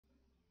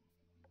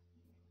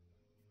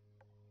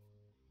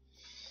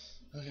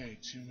Okay,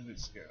 2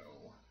 minutes ago.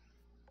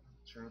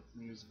 Turn up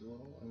the music a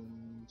little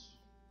and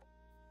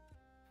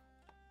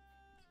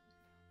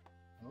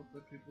hope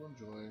that people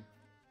enjoy.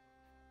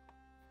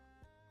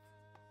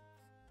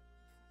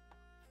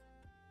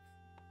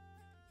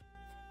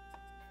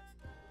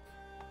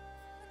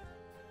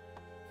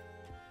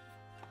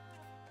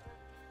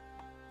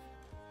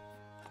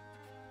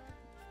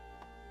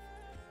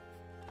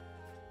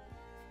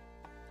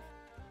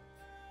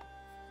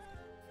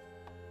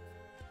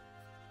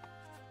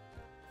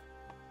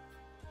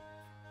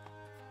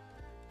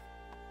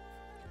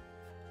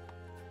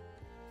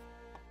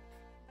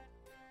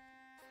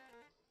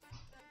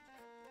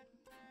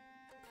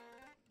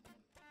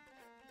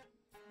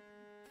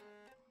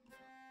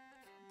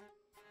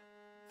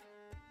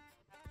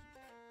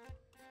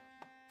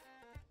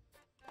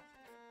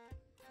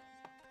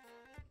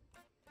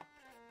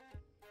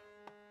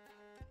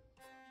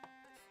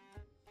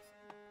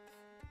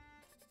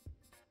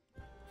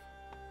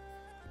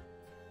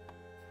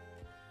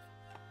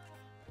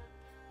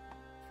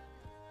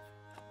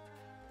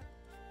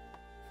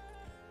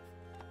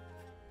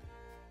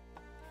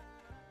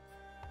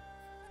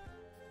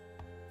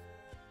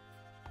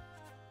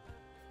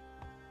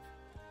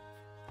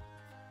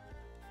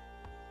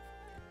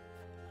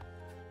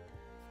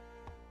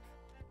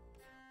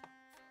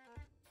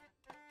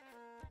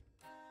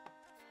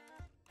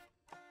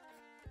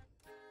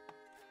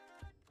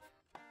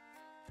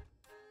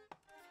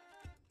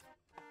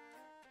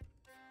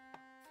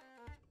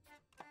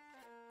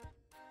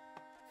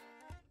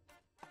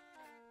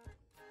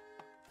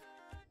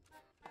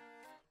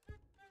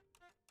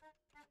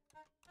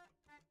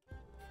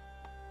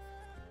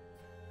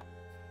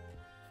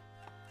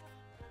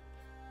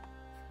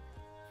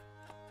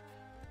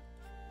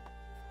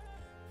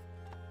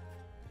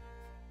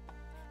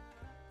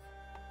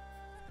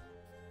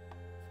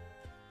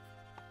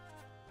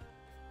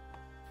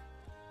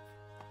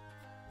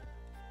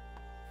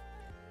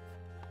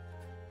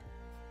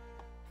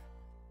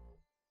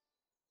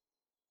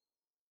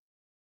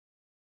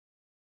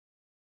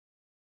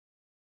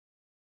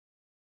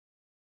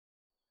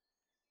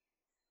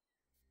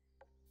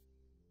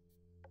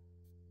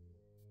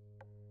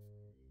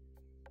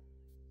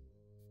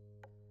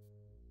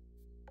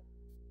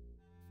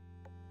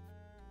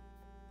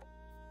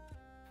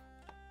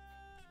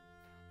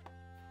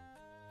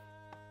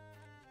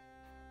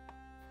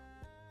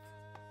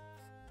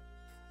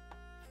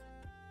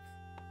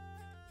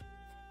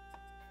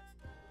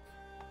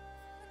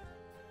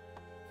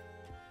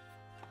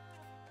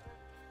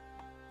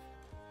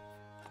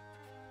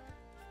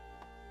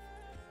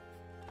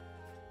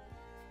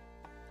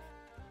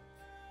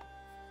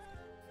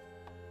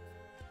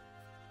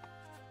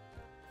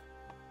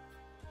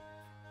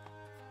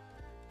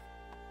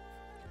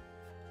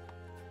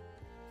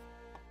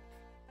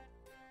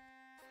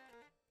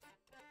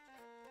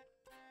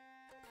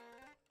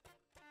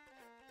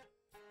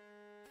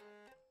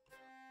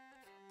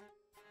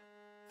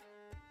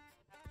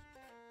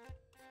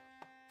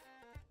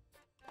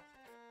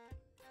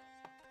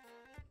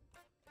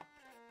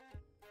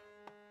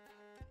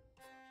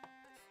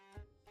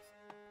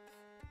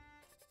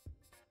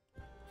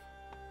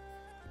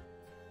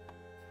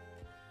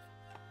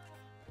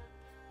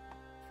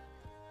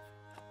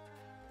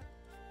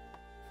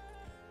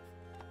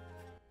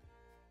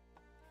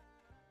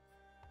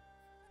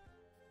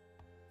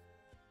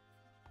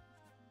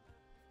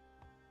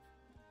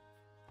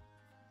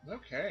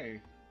 Okay,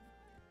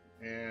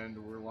 and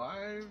we're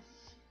live.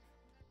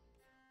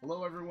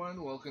 Hello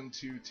everyone, welcome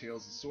to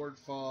Tales of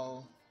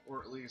Swordfall,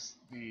 or at least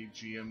the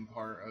GM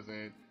part of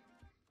it.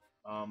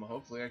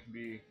 Hopefully I can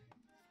be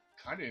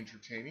kind of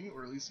entertaining,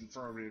 or at least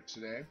informative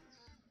today.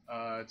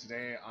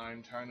 Today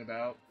I'm talking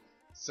about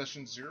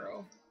Session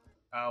 0.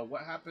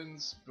 What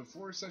happens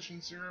before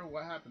Session 0,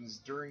 what happens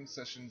during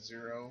Session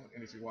 0,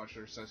 and if you watched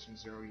our Session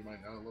 0 you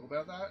might know a little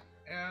about that.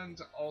 And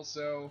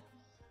also,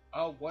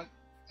 what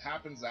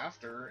happens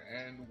after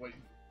and what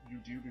you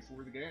do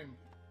before the game.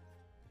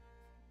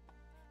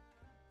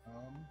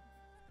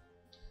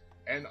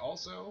 And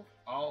also,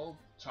 I'll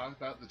talk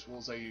about the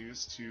tools I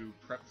use to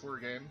prep for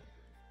a game.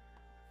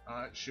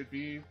 It should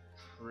be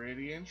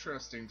pretty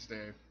interesting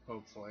today,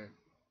 hopefully.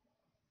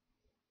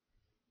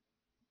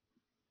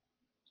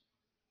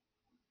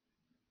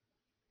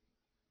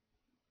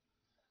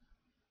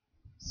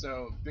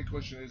 So, big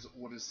question is,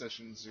 what is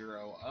Session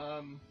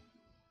 0?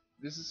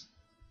 This is,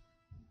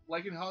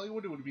 like in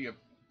Hollywood, it would be a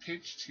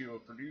pitch to a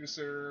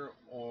producer,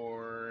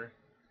 or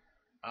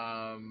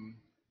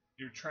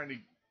you're trying to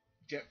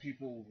get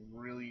people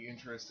really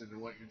interested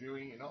in what you're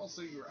doing, and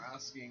also you're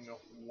asking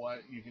what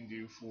you can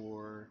do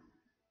for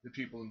the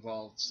people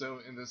involved. So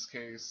in this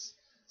case,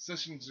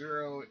 Session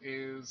 0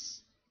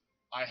 is,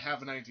 I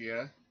have an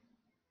idea.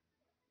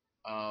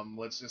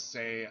 Let's just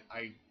say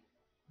I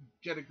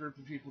get a group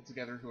of people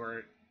together who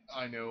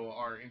I know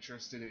are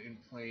interested in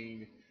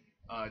playing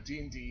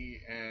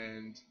D&D,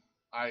 and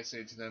I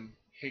say to them,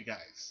 hey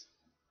guys,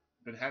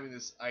 I've been having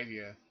this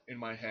idea in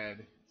my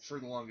head for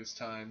the longest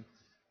time.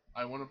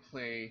 I want to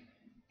play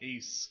a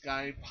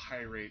Sky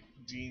Pirate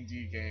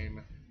D&D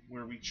game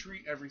where we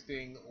treat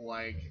everything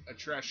like a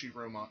trashy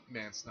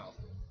romance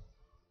novel.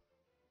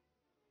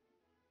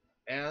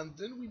 And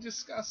then we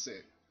discuss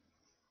it.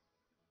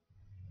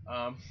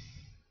 Um,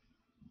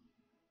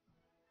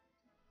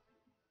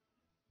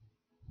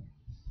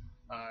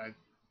 uh,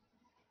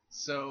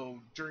 so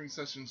during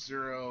session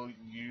 0,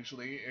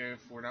 usually, if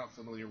we're not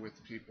familiar with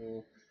the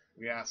people,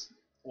 we ask,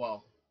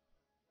 well,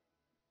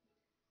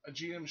 a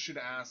GM should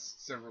ask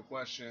several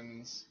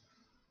questions,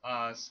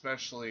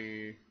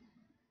 especially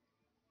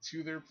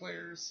to their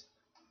players.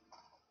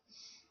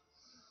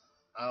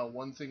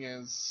 One thing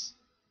is,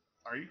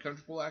 are you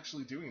comfortable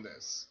actually doing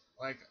this?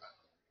 Like,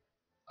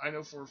 I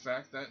know for a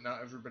fact that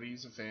not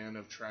everybody's a fan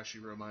of trashy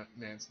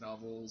romance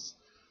novels,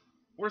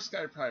 or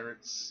Sky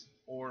Pirates,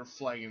 or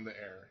Flying in the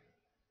Air.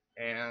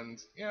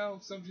 And,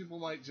 some people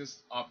might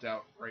just opt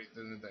out right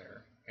then and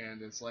there.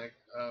 And it's like,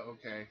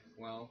 okay,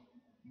 well,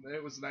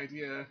 it was an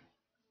idea.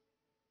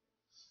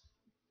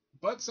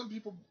 But some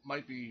people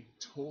might be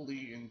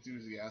totally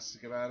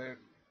enthusiastic about it.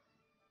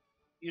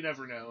 You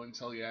never know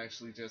until you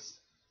actually just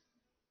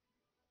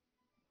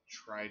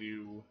try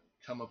to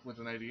come up with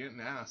an idea and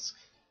ask.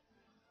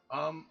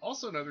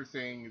 Also, another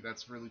thing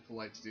that's really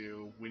polite to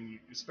do when you,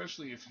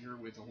 especially if you're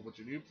with a whole bunch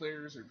of new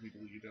players or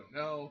people you don't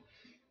know,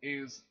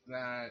 is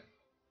that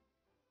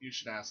you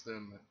should ask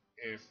them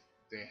if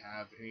they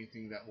have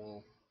anything that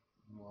will,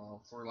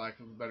 well, for lack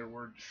of a better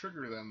word,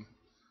 trigger them.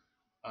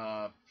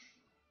 Uh,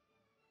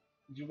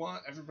 you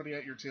want everybody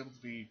at your table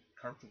to be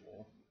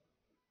comfortable.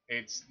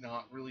 It's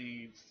not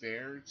really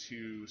fair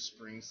to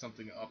spring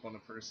something up on a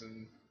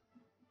person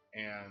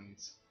and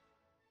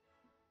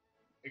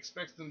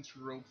expect them to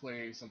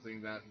roleplay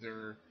something that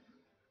they're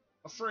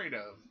afraid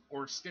of,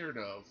 or scared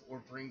of,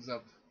 or brings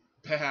up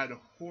bad,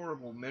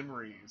 horrible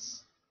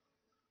memories.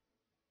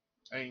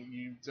 And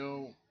you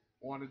don't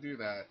want to do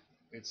that.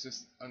 It's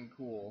just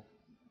uncool.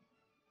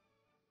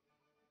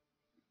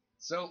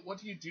 So, what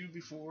do you do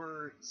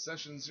before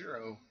session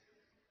 0?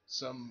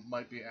 Some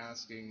might be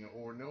asking,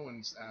 or no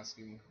one's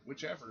asking,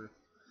 whichever.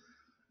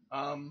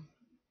 Um,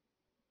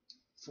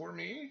 for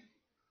me,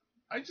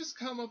 I just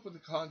come up with a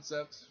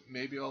concept.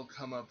 Maybe I'll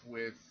come up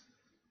with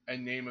a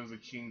name of a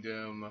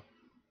kingdom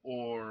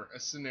or a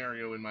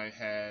scenario in my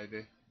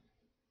head.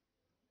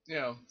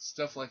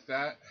 Stuff like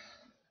that.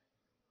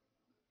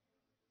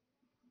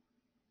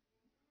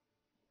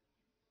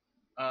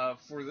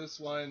 For this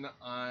one,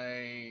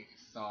 I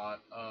thought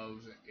of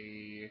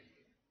a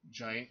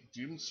giant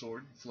doom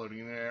sword floating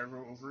in the air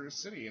over a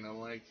city, and I'm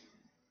like,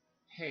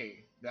 hey,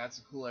 that's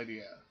a cool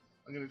idea.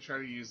 I'm going to try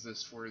to use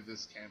this for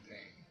this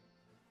campaign.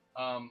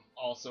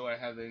 Also, I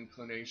had the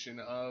inclination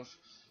of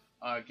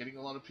getting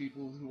a lot of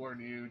people who are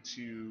new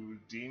to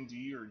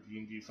D&D or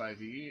D&D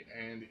 5e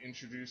and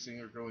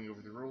introducing or going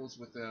over the rules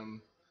with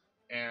them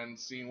and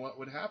seeing what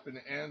would happen,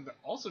 and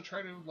also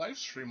try to live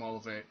stream all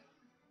of it.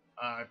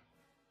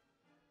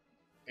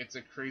 It's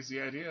a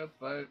crazy idea,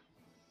 but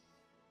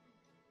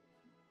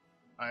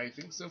I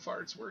think so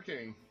far it's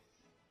working.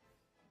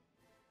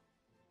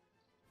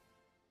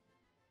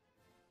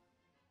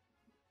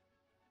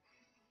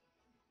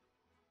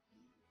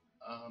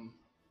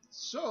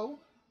 So,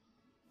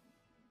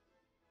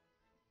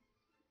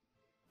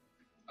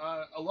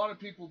 a lot of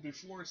people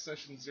before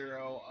session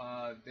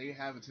 0, they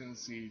have a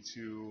tendency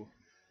to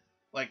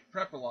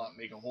prep a lot,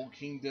 make a whole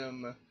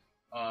kingdom,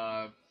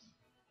 uh,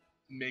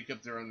 make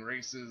up their own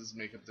races,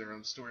 make up their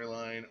own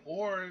storyline,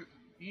 or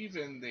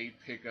even they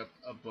pick up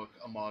a book,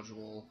 a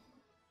module,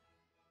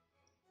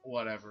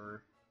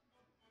 whatever.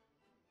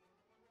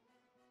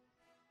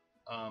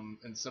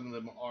 And some of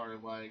them are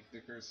like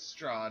the Cursed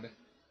Strahd,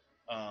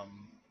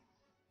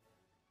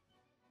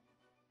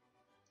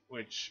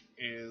 which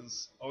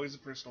is always a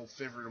personal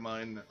favorite of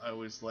mine. I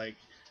always like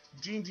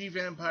D&D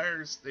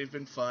vampires. They've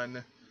been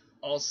fun.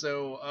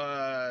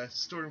 Also,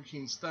 Storm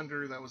King's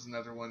Thunder. That was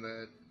another one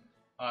that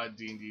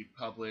D&D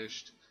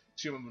published.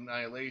 Tomb of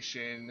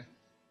Annihilation.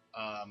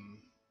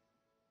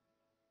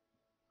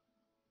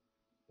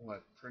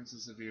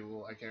 Princess of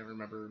Evil. I can't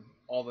remember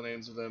all the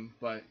names of them,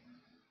 but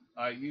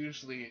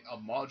usually a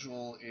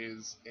module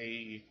is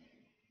a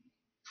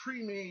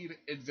pre-made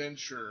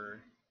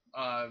adventure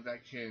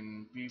that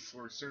can be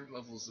for certain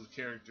levels of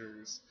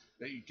characters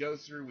that you go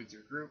through with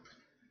your group,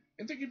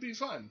 and they can be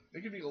fun.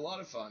 They can be a lot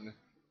of fun.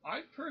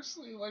 I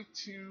personally like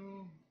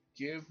to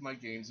give my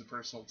games a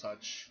personal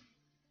touch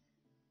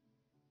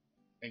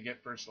and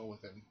get personal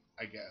with them,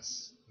 I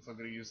guess. If I'm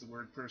going to use the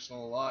word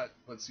personal a lot,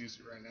 let's use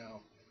it right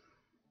now.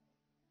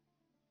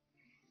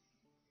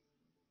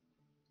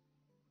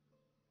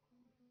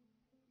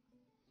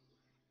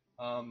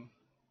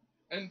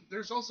 And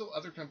there's also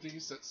other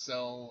companies that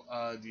sell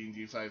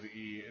D&D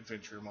 5e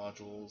adventure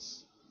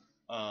modules.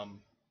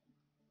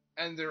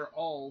 And they're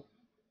all,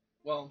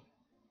 well,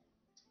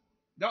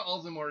 not all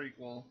of them are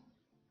equal.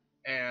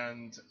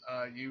 And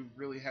you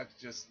really have to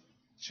just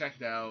check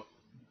it out,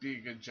 be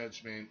a good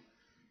judgment,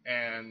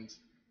 and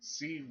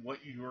see what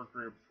your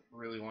group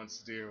really wants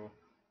to do.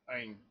 I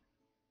mean,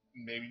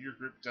 maybe your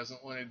group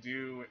doesn't want to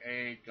do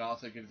a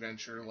gothic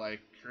adventure like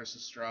Curse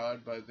of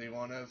Strahd, but they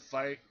want to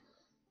fight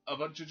a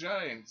bunch of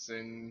giants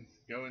and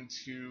go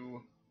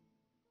into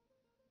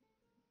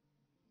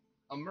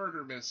a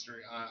murder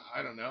mystery.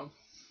 I don't know.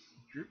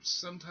 Groups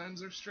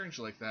sometimes are strange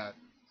like that.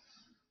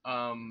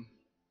 Um,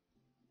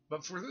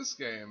 but for this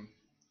game,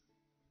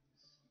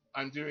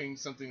 I'm doing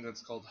something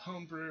that's called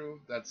homebrew.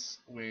 That's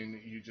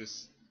when you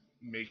just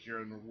make your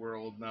own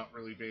world, not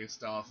really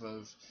based off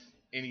of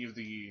any of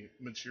the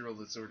material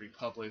that's already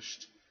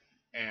published,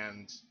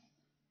 and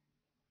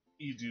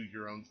you do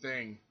your own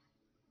thing.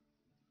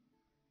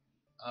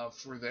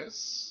 For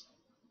this,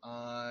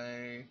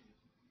 I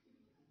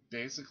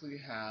basically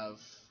have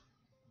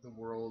the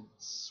world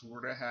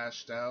sort of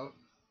hashed out.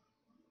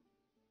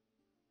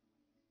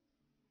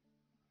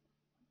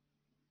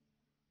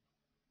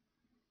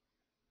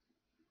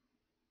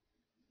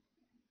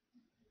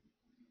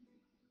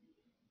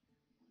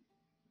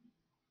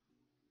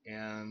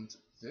 And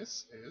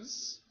this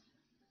is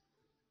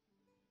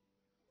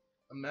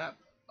a map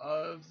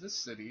of the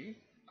city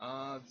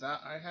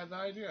that I had the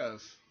idea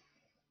of.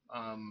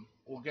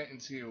 We'll get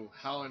into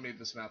how I made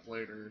this map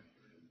later,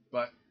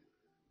 but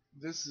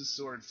this is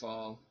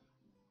Swordfall,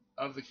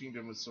 of the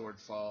Kingdom of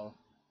Swordfall.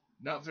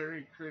 Not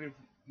very creative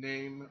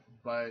name,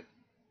 but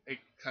it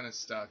kind of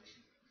stuck.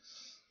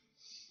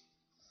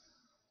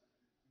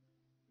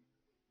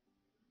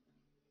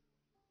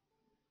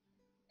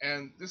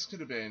 And this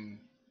could have been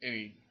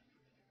any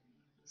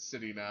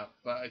city map,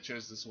 but I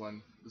chose this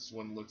one. This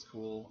one looks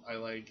cool. I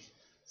like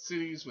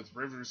cities with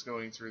rivers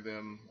going through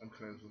them. I'm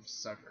kind of a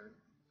sucker.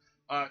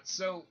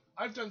 So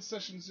I've done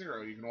session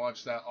 0. You can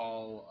watch that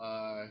all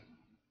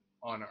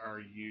on our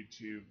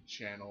YouTube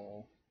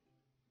channel.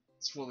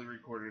 It's fully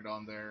recorded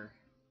on there.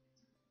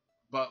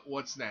 But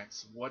what's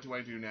next? What do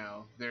I do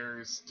now?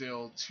 There's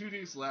still 2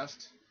 days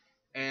left,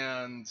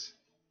 and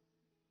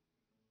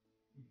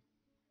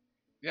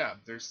yeah,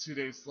 there's 2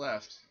 days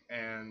left,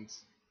 and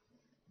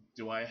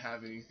do I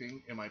have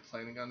anything? Am I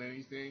planning on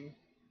anything?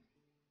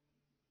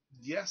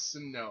 Yes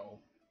and no.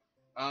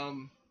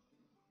 Um,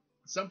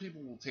 some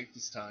people will take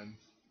this time,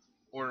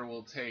 or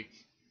will take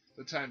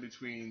the time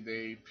between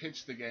they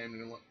pitch the game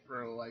and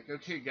we're like,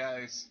 okay,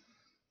 guys,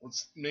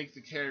 let's make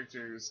the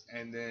characters,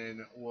 and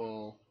then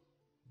we'll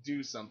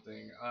do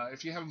something.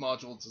 If you have a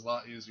module, it's a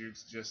lot easier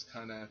to just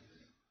kind of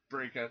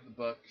break out the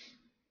book,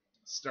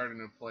 start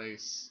in a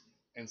place,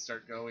 and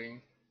start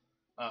going.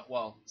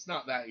 Well, it's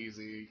not that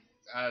easy,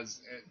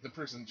 as the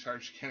person in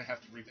charge kind of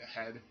have to read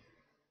ahead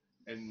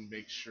and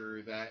make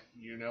sure that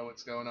you know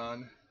what's going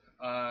on.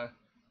 Uh,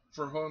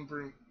 for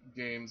homebrew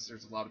games,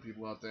 there's a lot of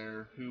people out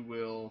there who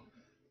will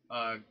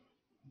uh,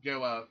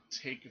 go out,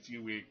 take a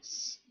few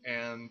weeks,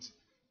 and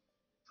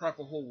prep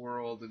a whole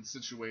world and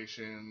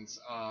situations.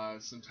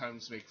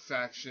 Sometimes make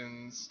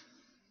factions,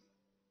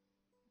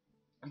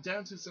 and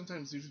down to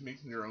sometimes even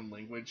making their own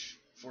language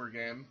for a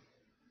game.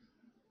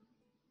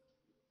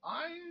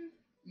 I'm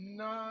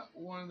not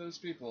one of those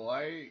people.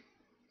 I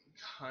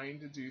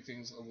kind of do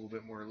things a little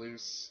bit more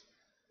loose,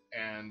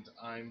 and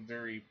I'm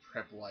very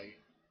prep light,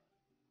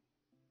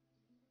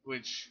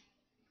 which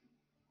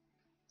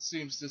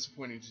seems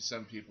disappointing to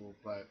some people,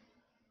 but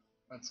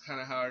that's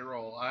kind of how I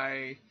roll.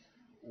 I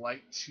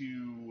like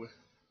to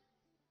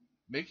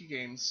make a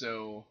game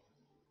so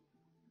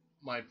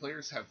my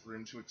players have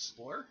room to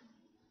explore.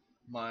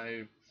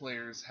 My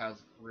players have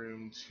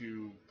room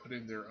to put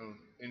in their own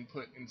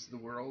input into the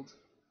world,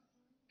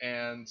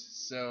 and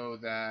so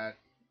that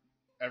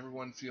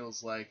everyone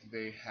feels like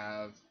they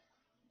have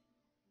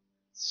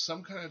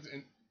some kind of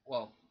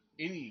well,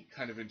 any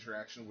kind of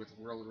interaction with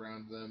the world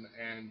around them,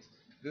 and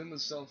then the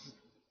self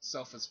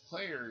as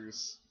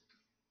players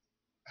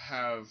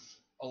have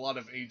a lot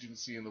of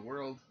agency in the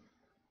world,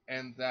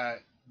 and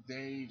that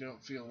they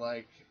don't feel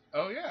like,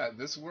 oh yeah,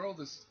 this world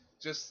is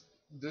just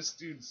this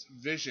dude's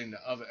vision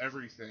of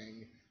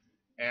everything,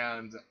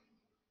 and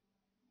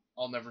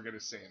I'll never get a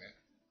say in it.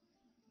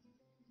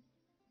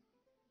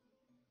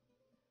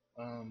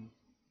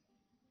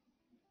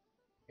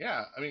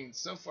 Yeah, I mean,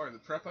 so far the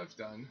prep I've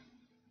done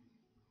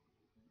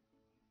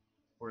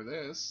for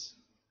this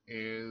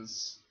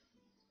is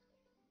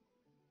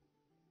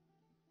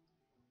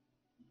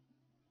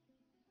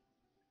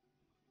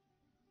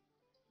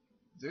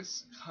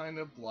this kind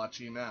of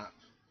blotchy map.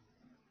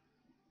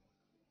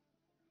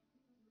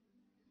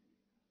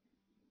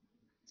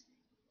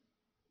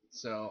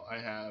 So I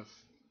have,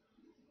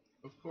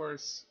 of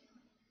course,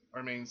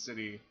 our main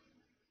city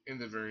in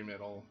the very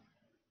middle,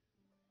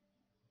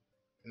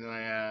 and then I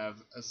have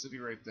a city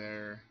right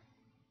there,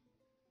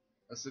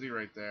 a city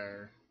right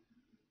there,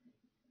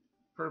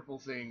 purple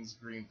things,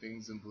 green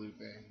things, and blue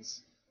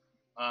things.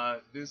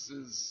 This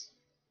is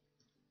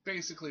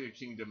basically a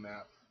kingdom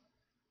map.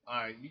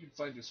 You can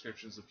find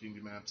descriptions of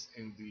kingdom maps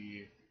in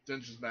the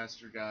Dungeons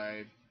Master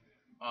Guide.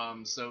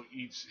 So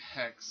each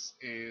hex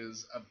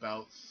is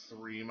about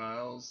 3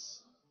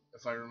 miles,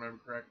 if I remember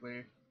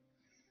correctly.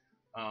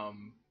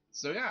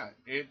 So yeah,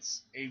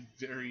 it's a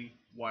very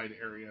wide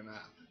area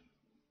map.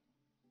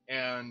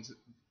 And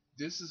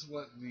this is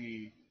what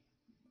the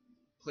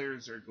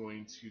players are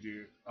going to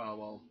do,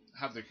 well,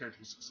 have their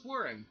characters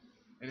explore in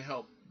and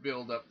help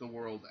build up the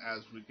world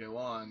as we go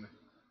on.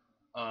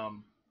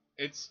 Um,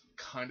 it's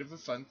kind of a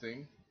fun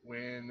thing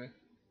when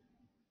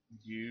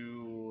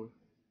you,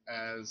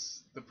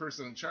 as the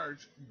person in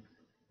charge,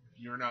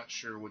 you're not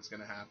sure what's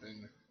going to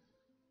happen.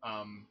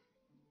 Um,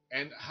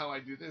 and how I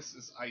do this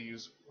is I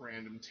use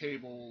random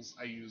tables,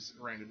 I use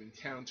random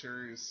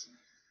encounters.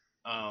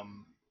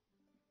 Um,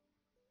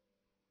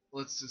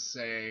 let's just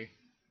say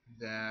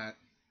that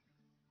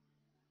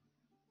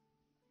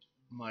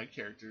my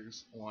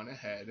characters want to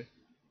head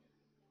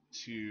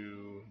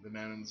to the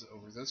mountains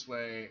over this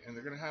way, and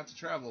they're going to have to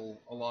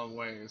travel a long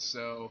way.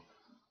 So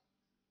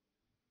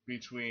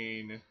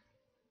between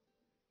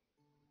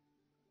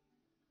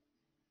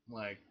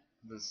like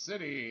the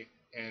city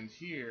and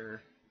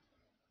here,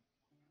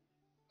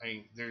 I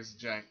mean, there's a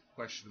giant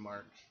question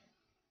mark.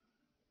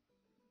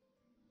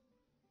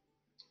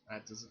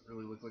 That doesn't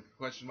really look like a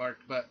question mark,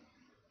 but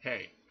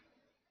hey.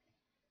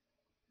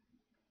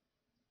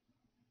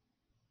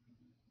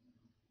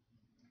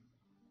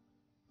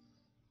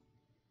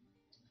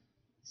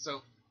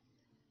 So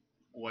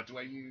what do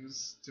I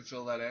use to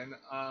fill that in?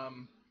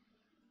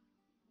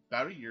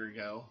 About a year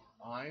ago,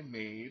 I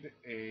made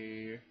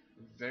a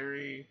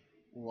very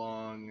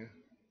long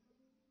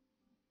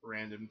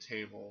random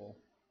table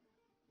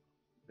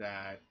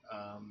that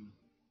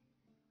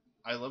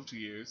I love to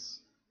use.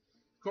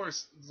 Of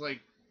course,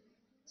 like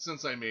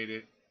since I made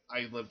it,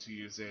 I love to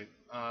use it.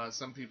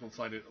 Some people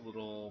find it a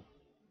little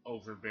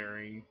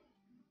overbearing.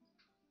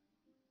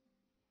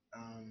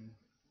 Um,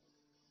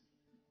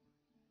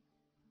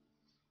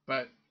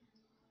 but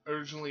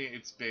originally,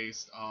 it's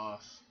based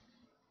off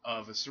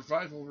of a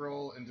survival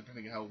role, and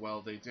depending on how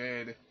well they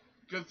did,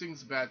 good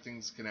things, bad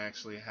things can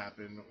actually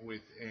happen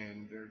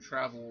within their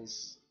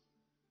travels.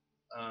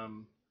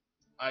 Um,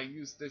 I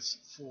use this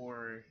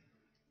for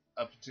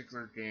a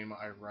particular game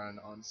I run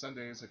on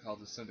Sundays. I call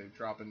it the Sunday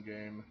drop-in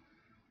game.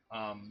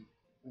 Um,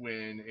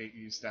 when it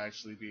used to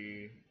actually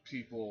be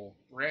people,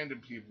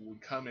 random people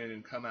would come in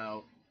and come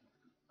out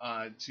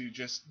to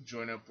just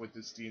join up with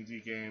this D&D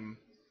game.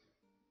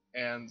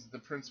 And the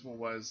principle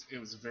was it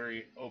was a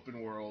very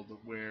open world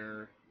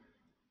where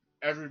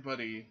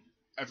everybody,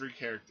 every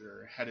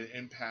character had an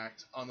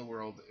impact on the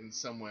world in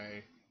some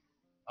way.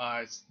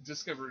 It's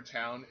Discover a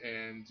Town,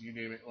 and you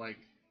name it, like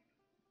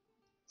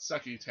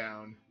Sucky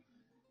Town.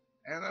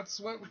 And that's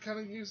what we kind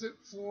of use it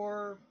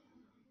for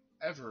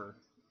ever.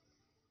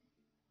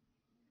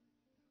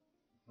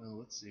 Well,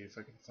 let's see if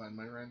I can find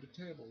my random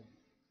table.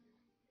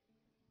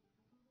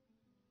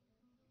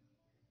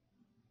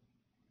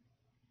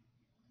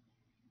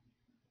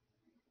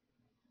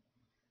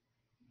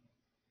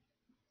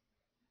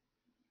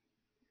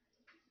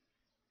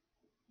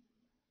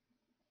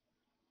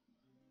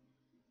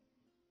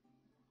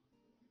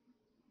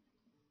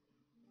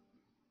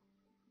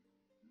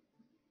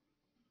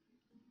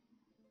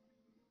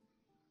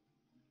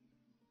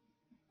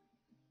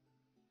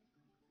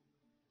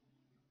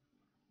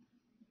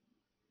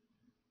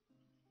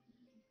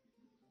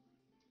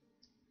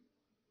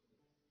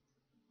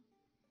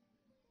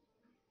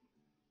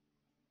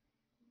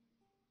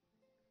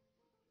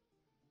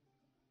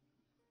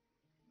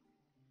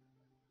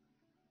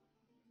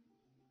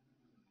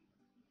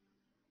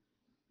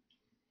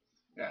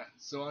 Yeah,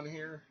 so on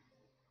here,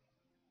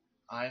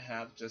 I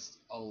have just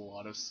a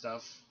lot of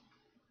stuff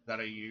that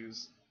I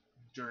use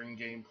during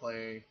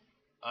gameplay.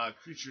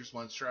 Creatures,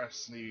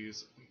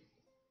 monstrosities,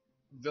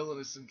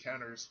 villainous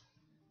encounters,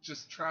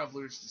 just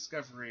travelers,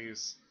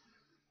 discoveries.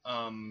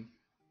 Um,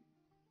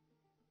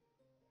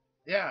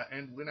 yeah,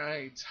 and when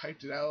I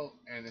typed it out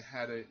and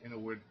had it in a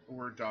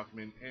Word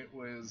document, it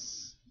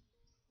was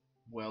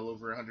well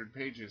over 100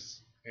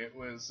 pages. It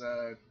was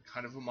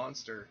kind of a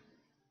monster.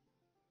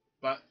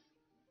 But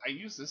I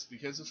use this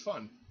because it's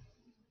fun.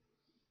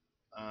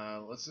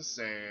 Let's just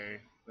say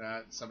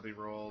that somebody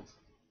rolled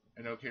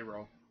an okay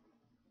roll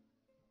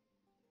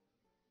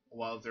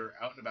while they're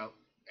out and about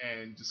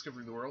and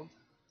discovering the world.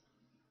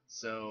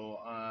 So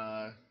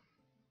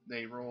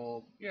they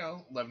roll,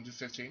 11 to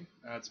 15.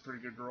 That's a pretty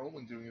good roll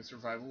when doing a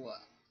survival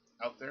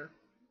out there.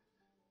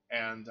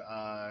 And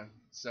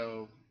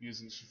so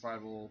using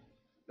survival,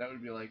 that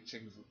would be like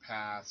checking for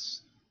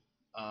paths,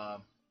 uh,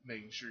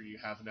 making sure you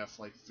have enough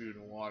like food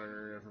and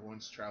water,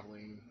 everyone's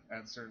traveling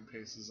at certain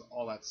paces,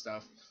 all that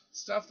stuff.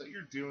 Stuff that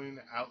you're doing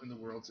out in the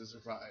world to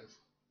survive.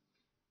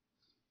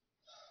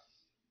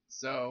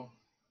 So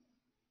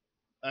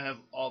I have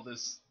all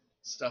this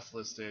stuff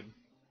listed.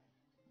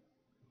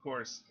 Of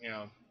course,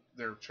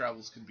 their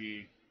travels can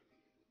be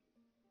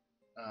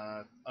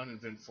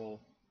uneventful,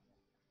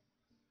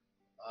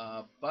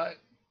 but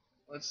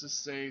let's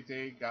just say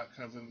they got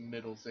kind of a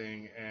middle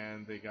thing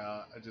and they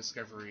got a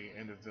discovery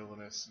and a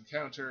villainous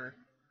encounter.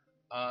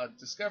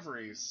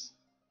 Discoveries,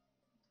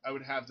 I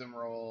would have them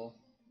roll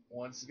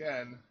once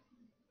again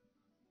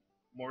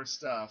more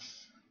stuff,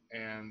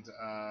 and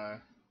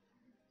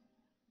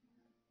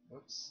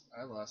whoops,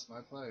 I lost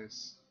my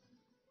place.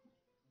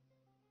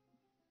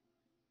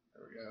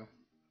 There we go.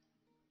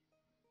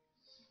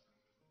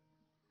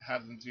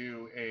 have them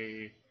do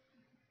a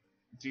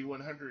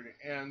D100,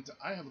 and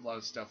I have a lot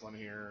of stuff on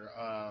here.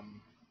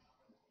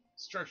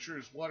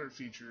 Structures, water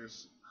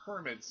features,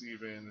 hermits,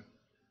 even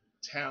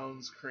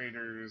towns,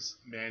 craters,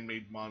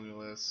 man-made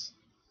monoliths.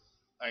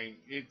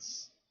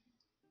 It's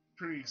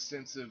pretty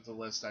extensive, the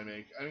list I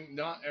make. I mean,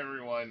 not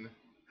everyone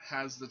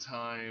has the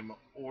time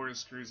or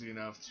is crazy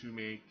enough to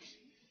make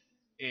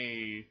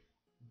a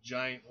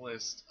giant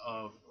list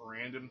of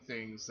random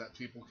things that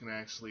people can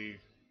actually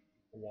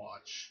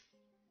watch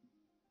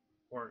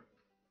or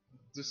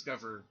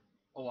discover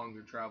along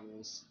their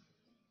travels.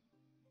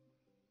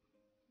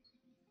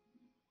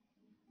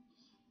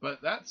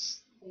 But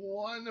that's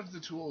one of the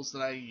tools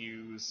that I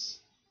use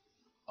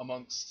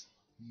amongst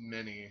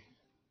many.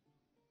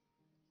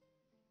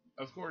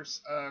 Of course,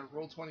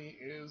 Roll20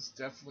 is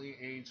definitely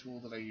a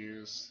tool that I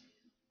use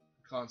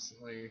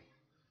constantly,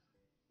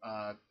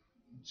 uh,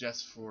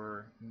 just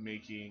for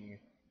making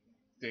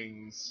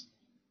things,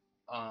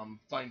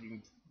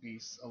 finding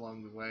beasts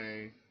along the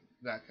way,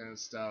 that kind of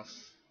stuff.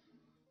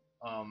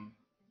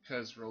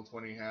 Because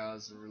Roll20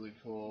 has a really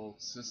cool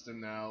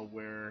system now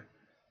where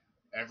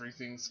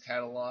everything's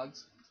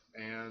cataloged,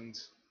 and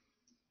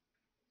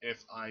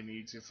if I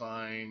need to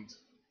find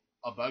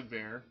a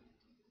bugbear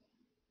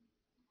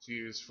to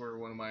use for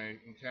one of my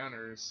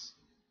encounters,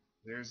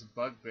 there's a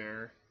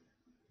bugbear,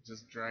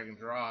 just drag and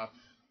drop,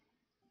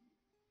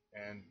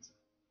 and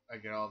I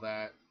get all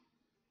that.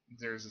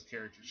 There's a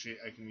character sheet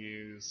I can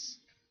use.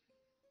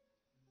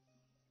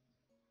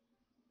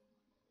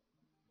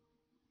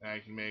 And I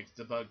can make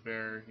the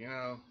bugbear,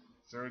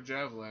 throw a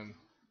javelin.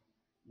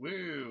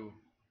 Woo!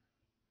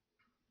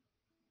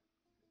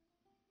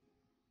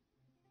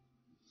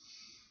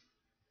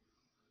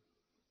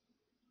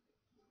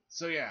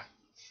 So yeah,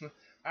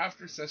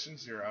 after session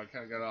 0, I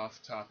kind of got off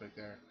topic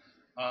there.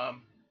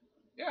 Um,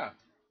 yeah,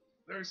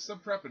 there's some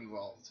prep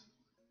involved.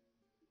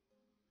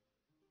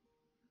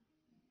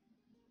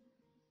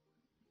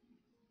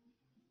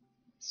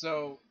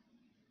 So,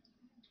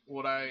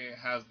 what I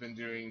have been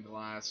doing the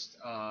last,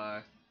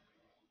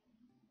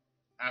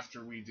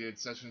 after we did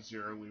session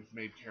 0, we've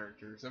made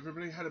characters.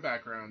 Everybody had a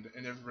background,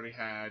 and everybody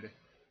had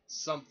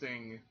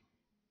something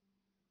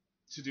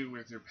to do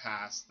with your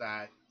past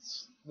that,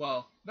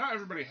 well, not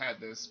everybody had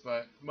this,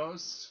 but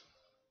most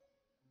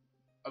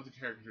of the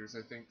characters,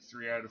 I think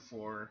 3 out of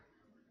 4,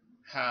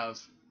 have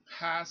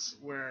pasts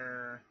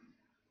where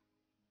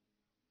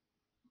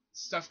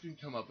stuff can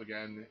come up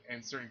again,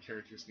 and certain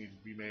characters need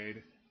to be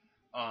made.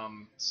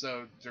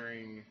 So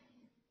during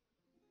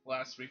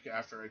last week,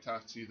 after I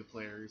talked to the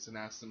players and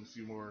asked them a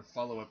few more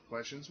follow-up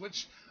questions,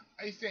 which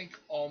I thank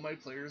all my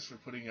players for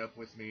putting up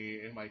with me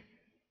and my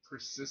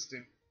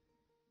persistent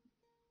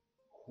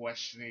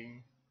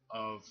questioning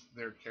of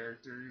their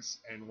characters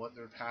and what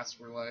their pasts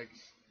were like.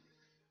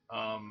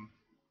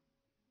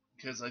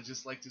 Because I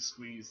just like to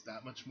squeeze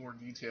that much more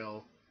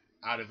detail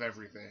out of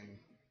everything.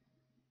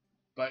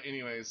 But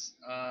anyways,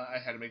 I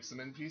had to make some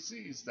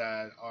NPCs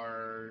that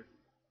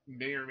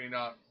may or may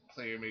not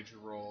play a major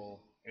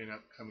role in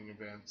upcoming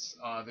events.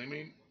 They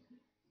may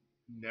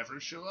never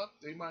show up.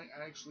 They might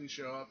actually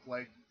show up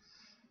like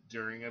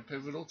during a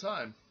pivotal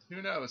time.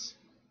 Who knows?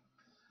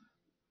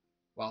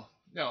 Well,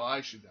 no,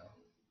 I should know.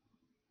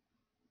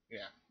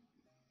 Yeah.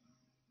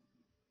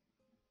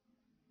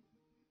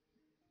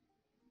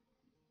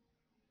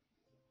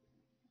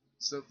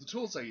 So the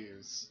tools I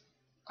use,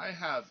 I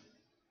have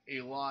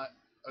a lot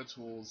of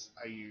tools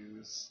I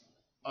use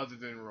other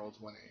than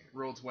Roll20.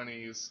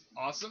 Roll20 is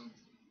awesome.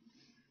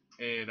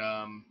 It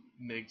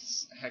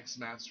makes hex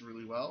maps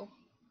really well.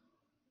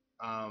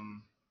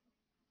 Um,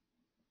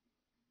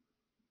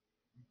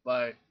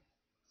 but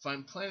if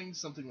I'm planning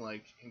something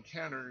like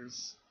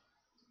encounters,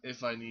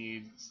 if I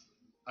need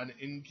an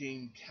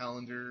in-game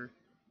calendar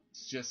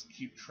to just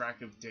keep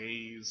track of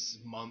days,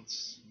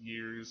 months,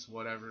 years,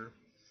 whatever,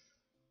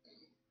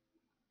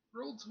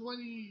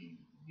 Roll20,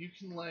 you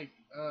can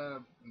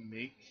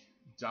make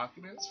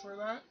documents for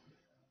that.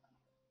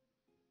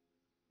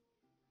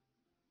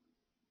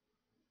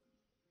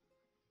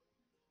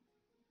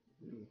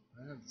 Ooh,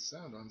 I have the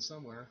sound on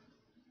somewhere.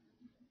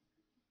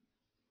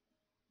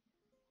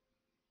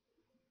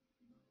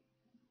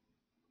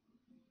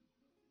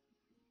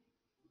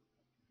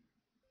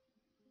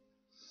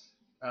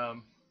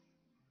 Um,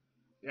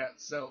 yeah,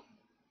 so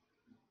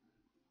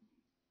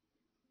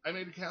I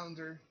made a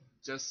calendar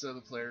just so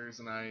the players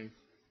and I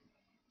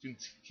can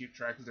keep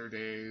track of their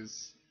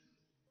days,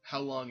 how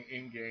long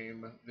in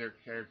game their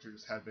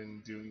characters have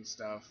been doing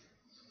stuff.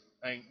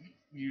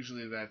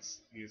 Usually that's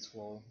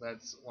useful.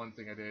 That's one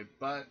thing I did,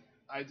 but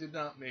I did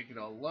not make it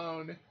all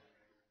alone.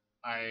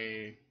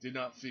 I did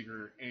not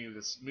figure any of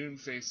this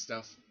moonface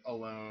stuff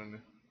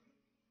alone.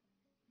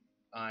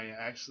 I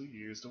actually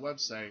used a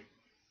website.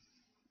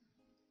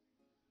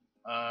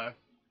 Uh,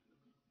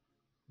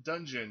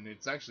 Dungeon.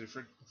 It's actually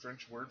a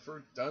French word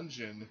for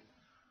dungeon.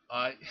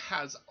 It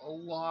has a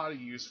lot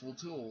of useful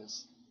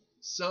tools.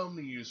 So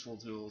many useful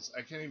tools.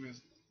 I can't even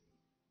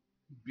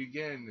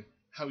begin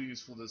how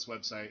useful this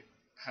website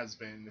has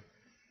been.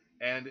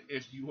 And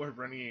if you are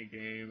running a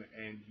game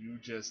and you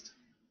just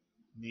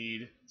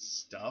need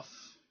stuff,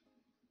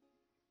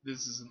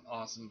 this is an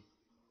awesome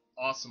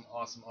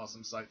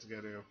site to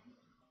go to.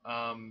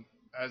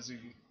 As you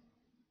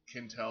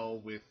can tell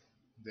with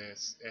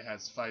this, it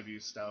has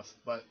 5e stuff,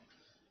 but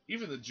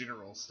even the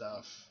general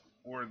stuff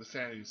or the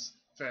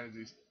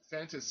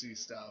fantasy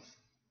stuff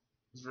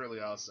is really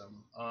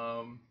awesome.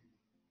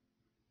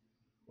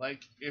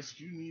 Like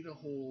if you need a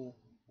whole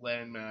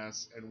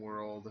landmass and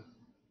world,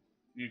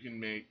 you can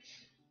make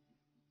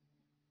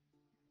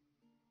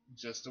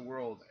just a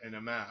world and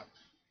a map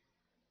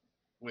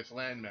with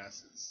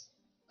landmasses.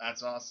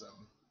 That's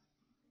awesome.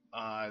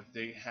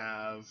 They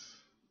have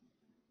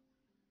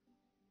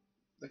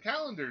the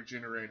calendar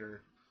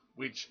generator,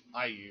 which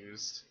I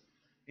used.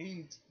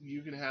 And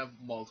you can have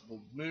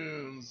multiple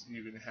moons,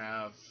 you can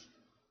have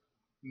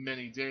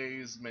many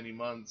days, many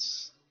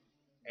months,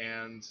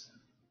 and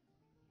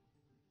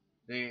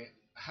they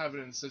have it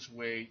in such a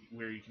way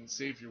where you can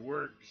save your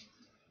work,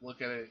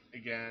 look at it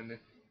again,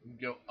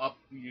 go up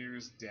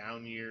years,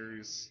 down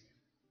years,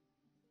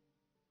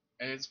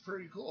 and it's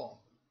pretty cool.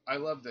 I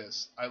love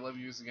this. I love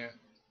using it,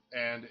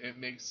 and it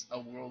makes a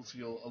world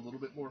feel a little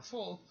bit more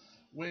full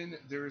when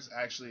there's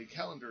actually a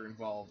calendar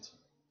involved.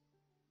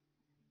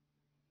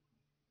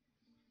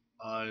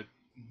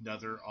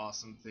 Another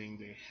awesome thing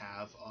they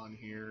have on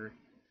here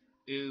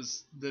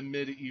is the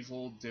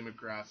medieval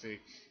demographic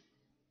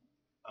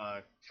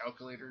uh,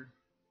 calculator,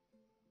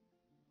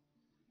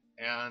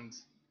 and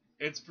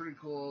it's pretty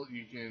cool.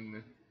 You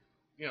can,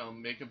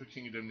 make up a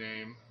kingdom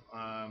name.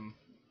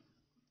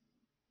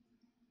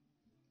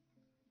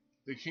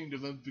 The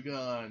kingdom of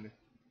Begon,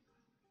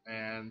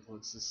 and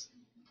let's just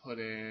put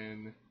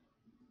in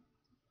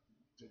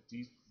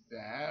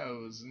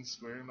 50,000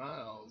 square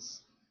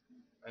miles.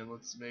 And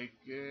let's make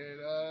it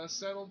a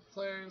settled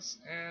place,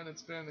 and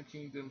it's been the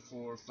kingdom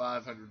for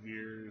 500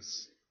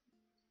 years.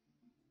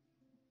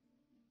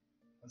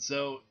 And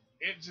so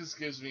it just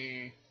gives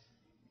me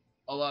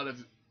a lot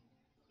of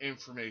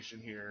information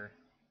here,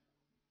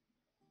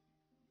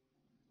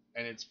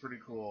 and it's pretty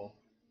cool.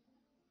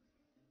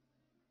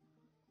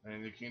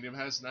 And the kingdom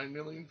has 9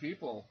 million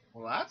people.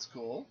 Well, that's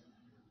cool.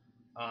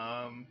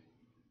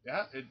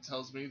 Yeah, it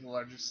tells me the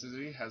largest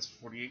city has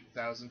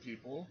 48,000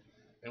 people.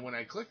 And when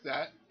I click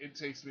that, it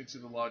takes me to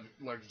the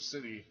largest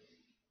city.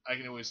 I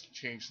can always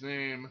change the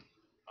name.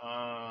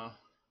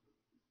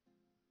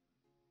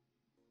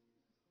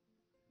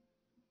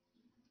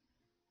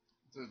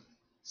 The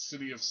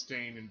city of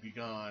Stain and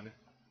Begone,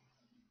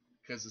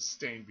 because it's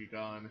Stain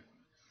Begone.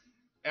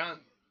 And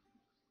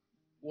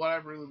what I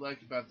really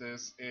like about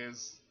this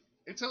is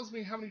it tells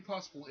me how many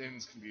possible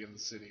inns can be in the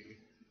city,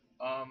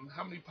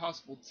 how many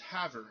possible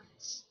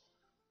taverns,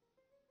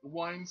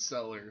 wine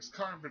cellars,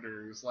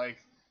 carpenters, like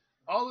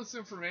all this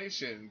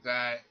information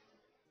that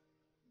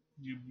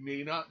you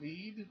may not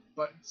need,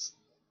 but it's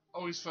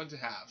always fun to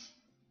have.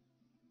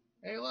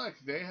 Hey, look,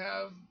 they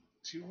have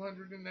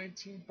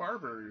 219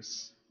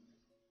 barbers.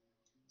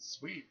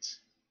 Sweet.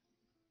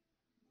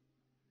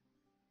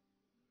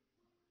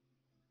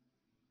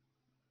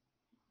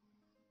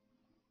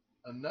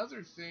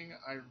 Another thing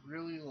I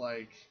really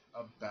like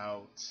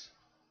about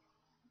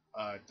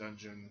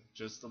Dungeon,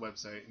 just the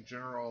website in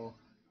general,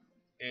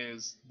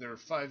 is their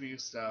 5e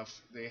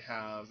stuff. They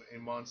have a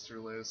monster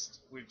list,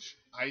 which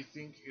I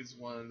think is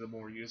one of the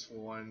more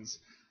useful ones.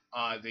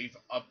 They've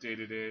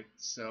updated it,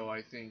 so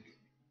I think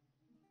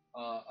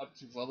up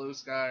to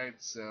Velo's Guide,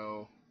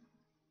 so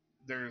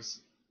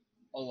there's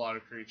a lot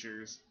of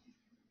creatures.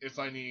 If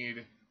I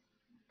need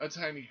a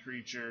tiny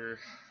creature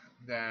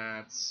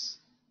that's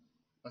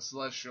a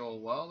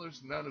celestial, well,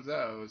 there's none of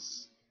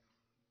those.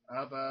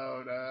 How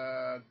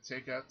about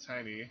take out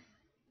tiny,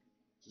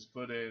 just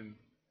put in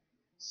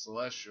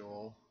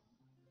celestial,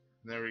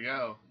 and there we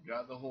go.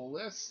 Got the whole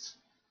list.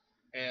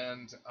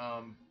 And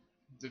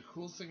the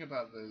cool thing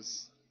about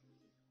this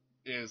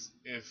is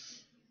if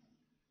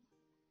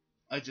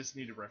I just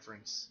need a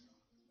reference,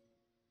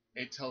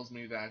 it tells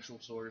me the actual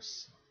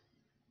source.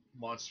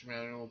 Monster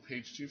Manual,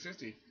 page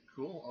 250.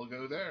 Cool, I'll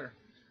go there.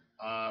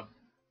 Uh,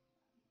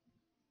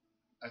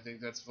 I think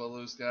that's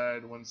Volo's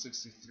Guide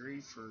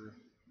 163 for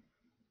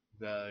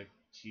the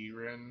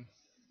Keyrin,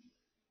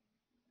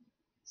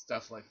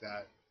 stuff like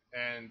that.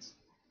 And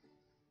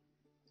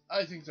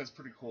I think that's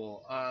pretty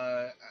cool.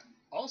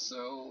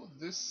 Also,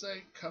 this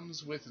site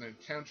comes with an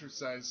encounter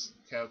size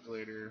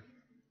calculator,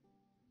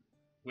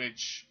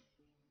 which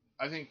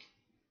I think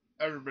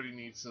everybody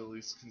needs to at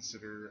least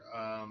consider.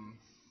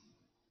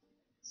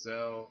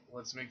 So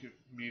let's make it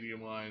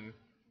medium one.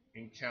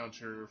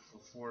 Encounter for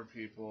 4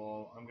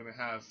 people. I'm gonna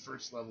have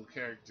first level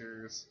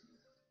characters.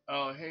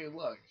 Oh, hey,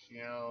 look,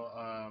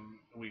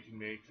 we can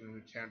make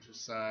an encounter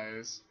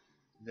size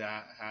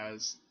that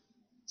has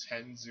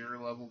 10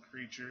 0 level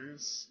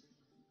creatures,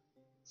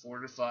 4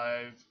 to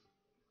 5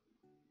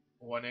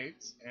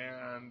 1/8,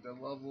 and a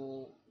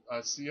level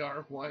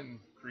CR1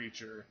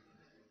 creature.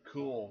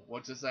 Cool.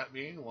 What does that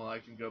mean? Well, I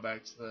can go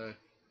back to the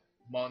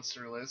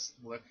monster list,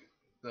 look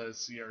the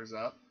CRs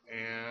up,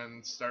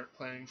 and start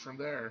playing from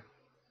there.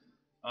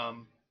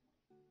 Um,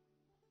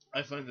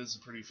 I find this a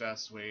pretty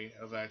fast way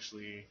of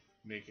actually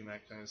making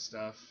that kind of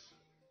stuff.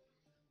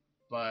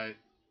 But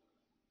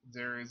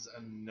there is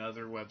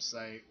another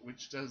website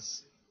which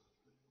does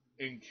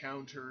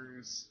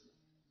encounters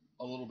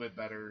a little bit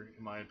better,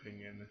 in my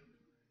opinion,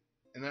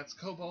 and that's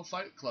Cobalt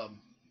Fight Club.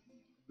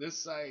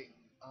 This site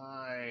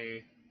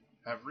I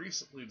have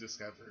recently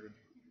discovered,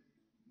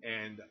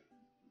 and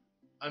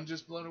I'm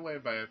just blown away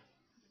by it.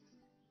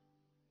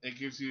 It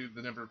gives you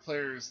the number of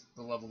players,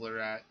 the level they're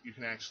at. You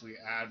can actually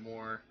add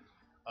more.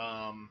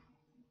 Um,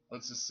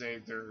 let's just say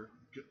they're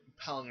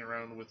palling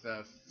around with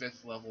a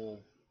 5th level,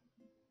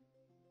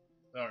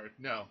 or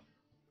no,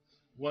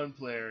 one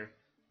player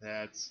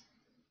that's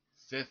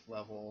 5th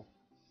level,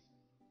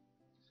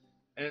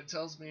 and it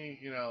tells me,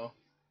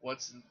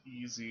 what's an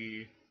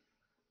easy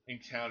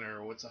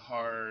encounter, what's a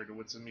hard,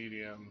 what's a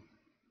medium,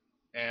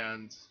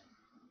 and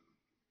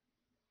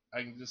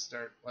I can just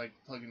start like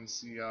plugging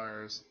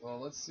CRs. Well,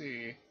 let's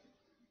see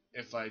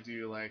if I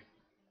do like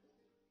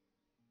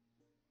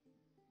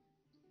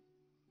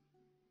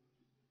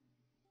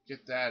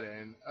get that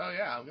in. Oh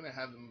yeah, I'm gonna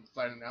have them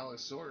fight an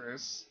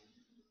Allosaurus.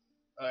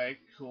 Alright,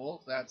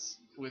 cool. That's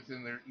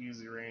within their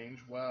easy range.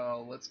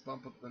 Well, let's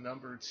bump up the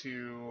number to,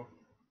 you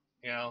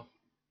know,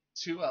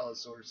 2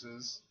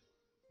 Allosauruses.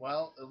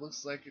 Well, it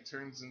looks like it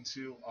turns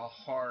into a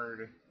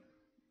hard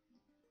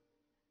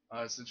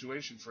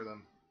situation for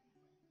them.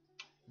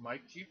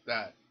 Might keep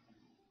that.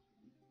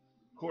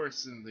 Of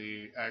course, in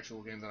the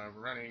actual game that I'm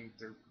running,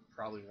 there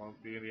probably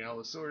won't be any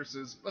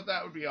Allosauruses, but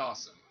that would be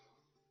awesome.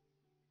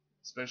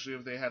 Especially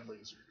if they had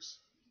lasers.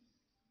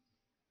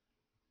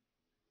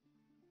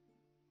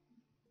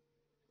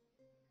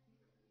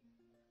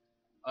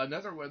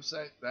 Another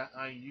website that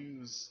I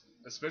use,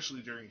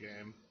 especially during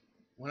game,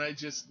 when I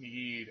just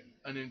need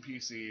an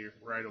NPC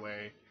right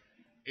away,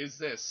 is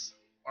this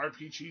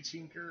RPG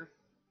Tinker.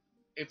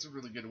 It's a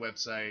really good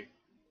website.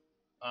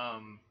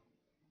 Um,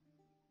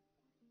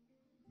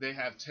 they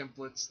have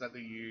templates that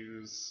they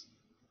use,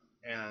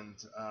 and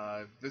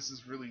this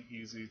is really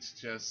easy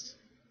to just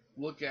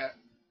look at,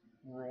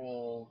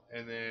 roll,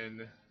 and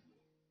then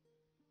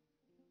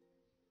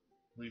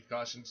leave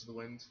caution to the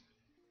wind.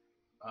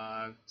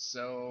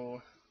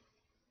 So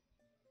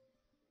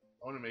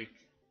I want to make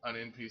an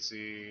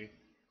NPC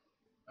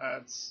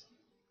that's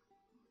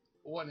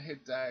 1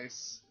 hit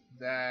dice.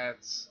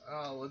 That's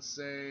let's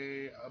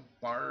say a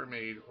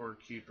barmaid or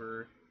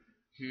keeper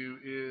who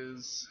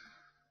is,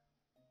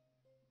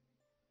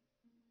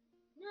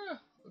 yeah,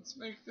 let's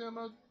make them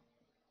a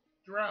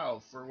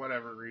drow for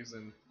whatever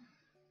reason.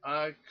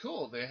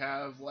 Cool. They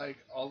have like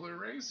all the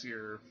rays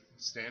here: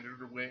 standard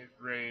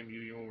ray,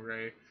 medium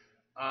ray.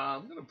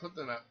 I'm gonna put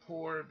them at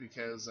poor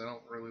because I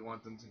don't really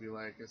want them to be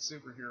like a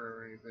superhero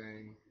or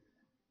anything.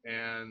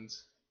 And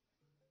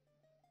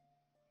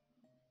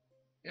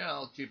yeah,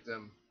 I'll keep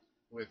them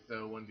with the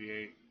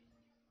 1d8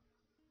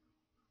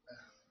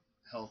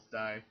 health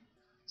die.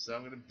 So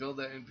I'm gonna build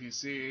that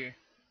NPC,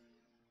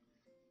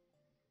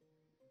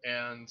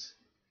 and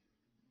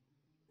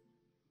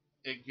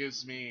it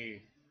gives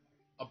me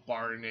a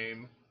bar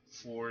name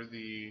for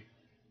the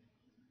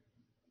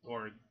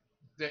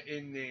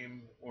inn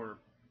name or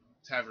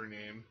tavern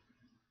name.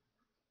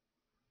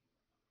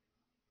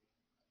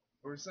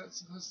 Or is that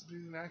supposed to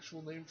be an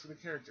actual name for the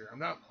character? I'm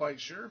not quite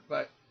sure,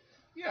 but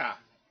yeah.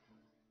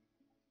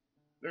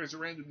 There's a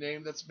random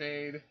name that's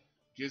made.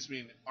 Gives me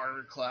an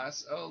armor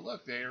class. Oh,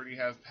 look, they already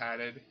have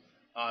padded.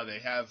 They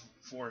have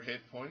 4 hit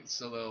points,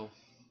 so they'll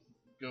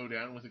go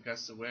down with a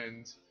gust of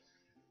wind.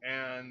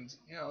 And,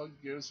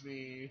 it gives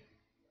me,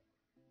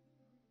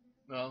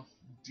 well,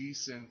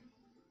 decent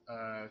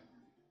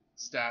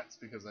stats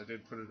because I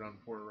did put it on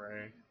poor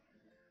ray.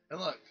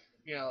 And look,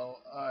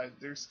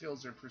 their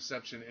skills are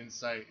perception,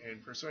 insight,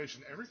 and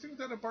persuasion. Everything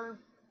that a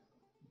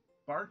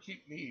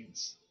barkeep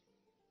needs.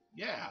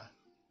 Yeah,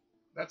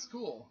 that's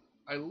cool.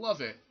 I love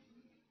it.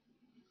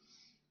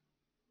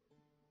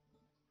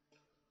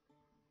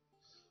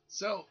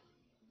 So,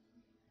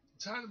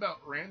 talking about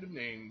random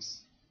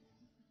names,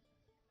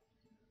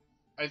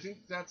 I think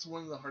that's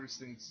one of the hardest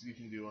things you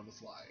can do on the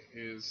fly,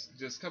 is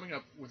just coming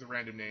up with a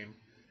random name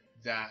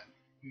that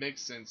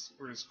makes sense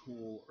or is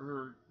cool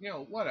or,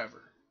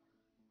 whatever.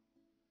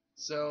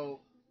 So,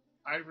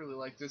 I really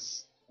like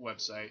this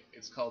website.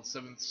 It's called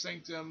Seventh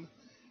Sanctum,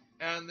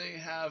 and they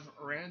have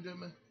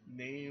random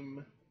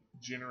name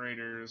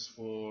generators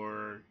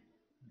for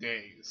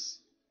days.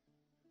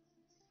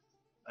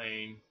 I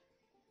mean,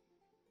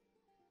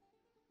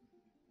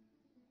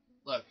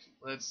 look,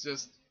 let's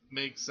just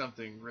make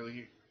something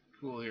really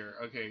cool here.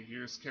 Okay,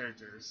 here's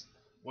characters.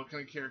 What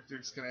kind of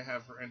characters can I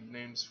have random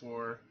names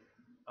for?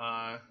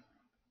 Uh,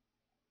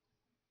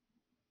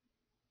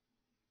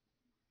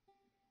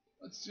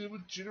 let's do a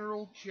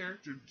general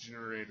character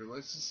generator.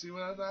 Let's just see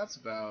what that's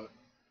about.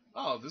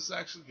 Oh, this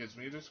actually gives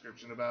me a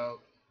description about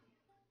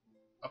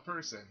a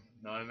person,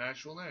 not an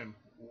actual name.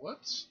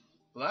 Whoops.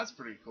 Well, that's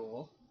pretty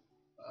cool.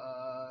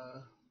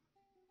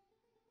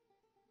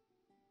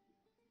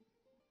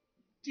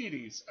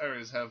 Deities. I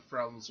always have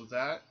problems with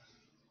that.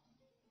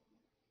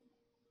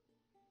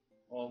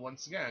 Well,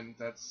 once again,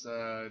 that's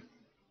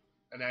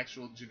an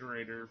actual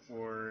generator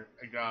for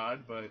a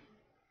god, but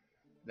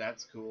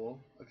that's cool.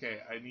 Okay,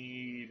 I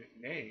need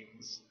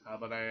names. How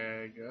about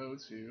I go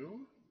to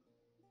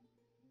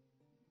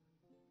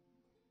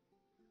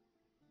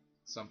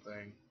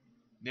something?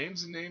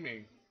 Names and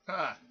naming.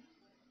 Ha!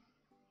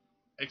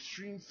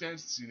 Extreme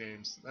fantasy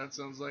names. That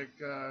sounds like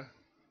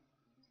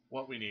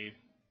what we need.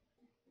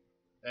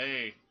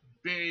 Hey,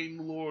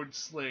 Bane Lord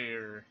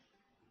Slayer.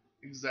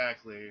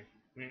 Exactly.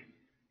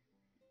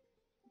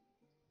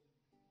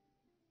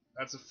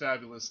 That's a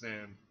fabulous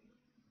name.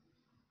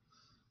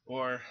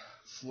 Or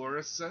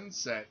Flora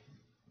Sunset.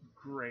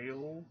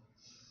 Grail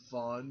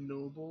Fawn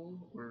Noble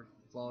or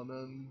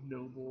Fauna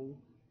Noble.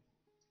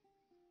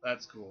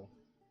 That's cool.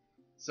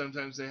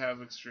 Sometimes they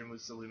have extremely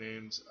silly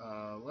names.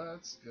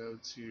 Let's go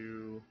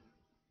to.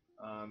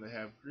 They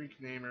have Greek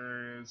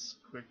namers,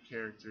 quick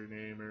character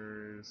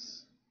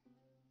namers.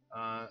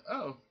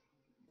 Oh,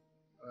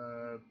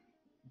 uh,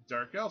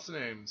 Dark Elf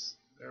names.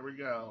 There we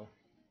go.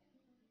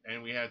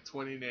 And we had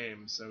 20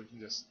 names, so we can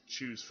just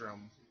choose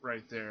from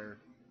right there.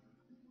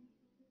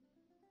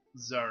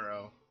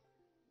 Zaro.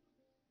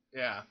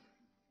 Yeah,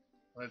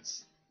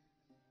 let's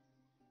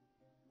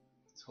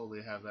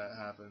totally have that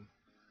happen.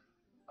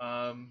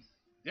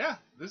 Yeah,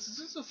 this is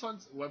just a fun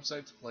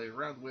website to play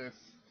around with.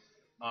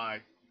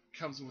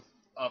 Comes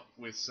up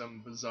with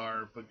some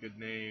bizarre but good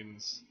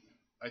names.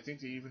 I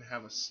think they even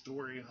have a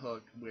story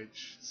hook,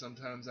 which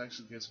sometimes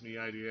actually gives me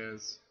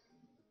ideas.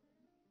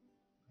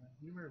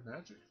 Humor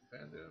Magic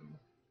Fandom.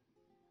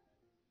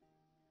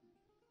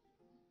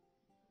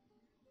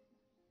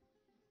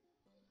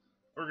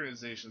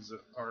 Organizations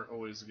are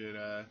always a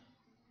good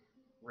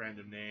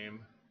random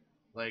name.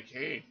 Like,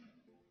 hey,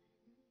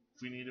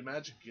 if we need a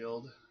magic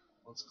guild,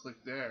 let's click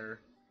there.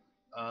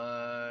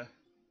 Uh,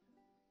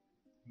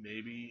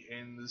 Maybe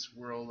in this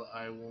world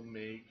I will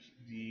make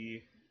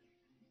the.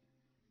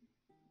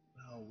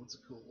 Oh, what's a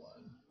cool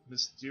one?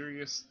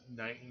 Mysterious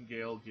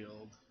Nightingale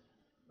Guild.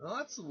 Well,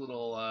 that's a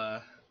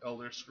little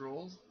Elder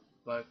Scrolls,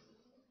 but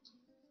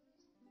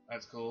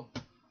that's cool.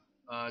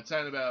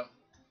 Talking about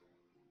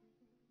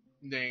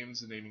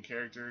names and naming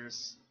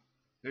characters.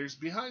 There's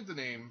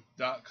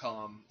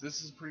BehindTheName.com.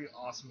 This is a pretty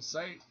awesome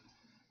site.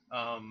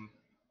 Um,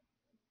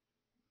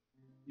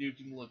 you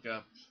can look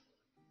up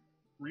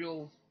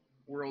real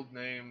world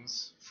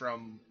names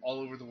from all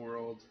over the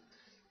world.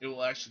 It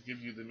will actually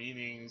give you the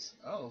meanings.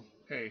 Oh,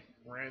 hey,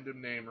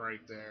 random name right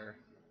there.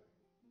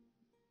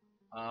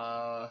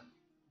 Uh,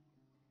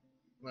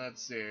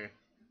 let's see.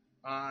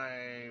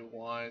 I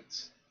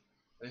want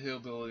a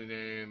hillbilly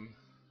name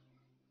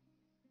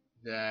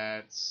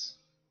that's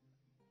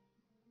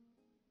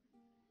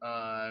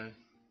uh,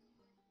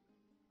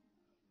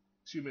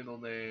 two middle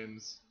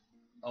names.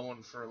 I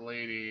want for a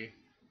lady.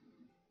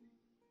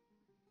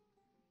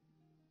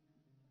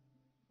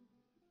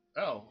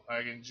 Oh,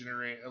 I can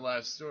generate a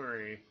live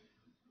story.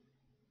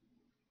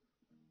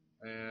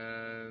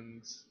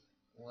 And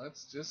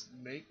let's just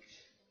make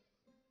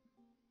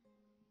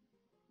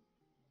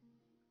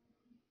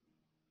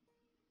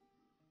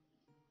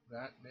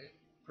that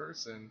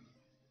person.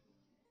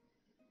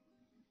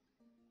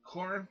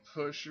 Corn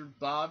Pusher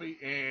Bobby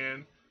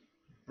Ann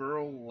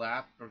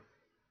Burlapper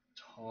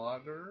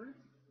Totter?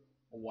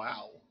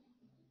 Wow.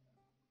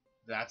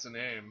 That's a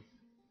name.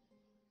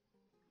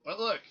 But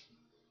look,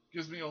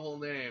 gives me a whole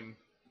name.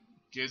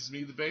 Gives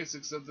me the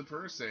basics of the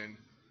person.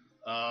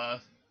 Uh,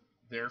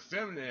 they're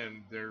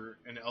feminine. They're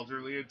an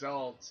elderly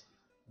adult.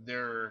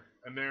 They're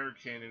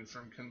American and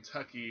from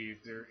Kentucky.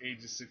 Their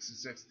age is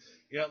 66.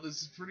 Yeah,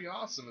 this is pretty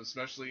awesome,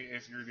 especially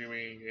if you're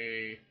doing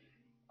a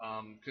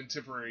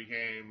contemporary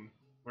game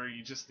where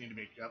you just need to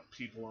make up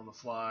people on the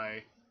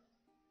fly.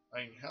 I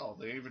mean, hell,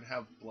 they even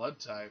have blood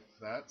type.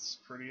 That's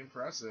pretty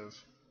impressive.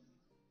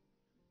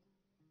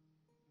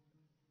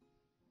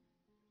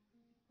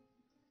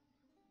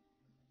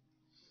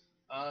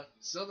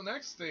 So the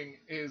next thing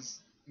is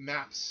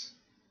maps.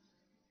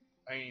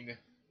 I mean,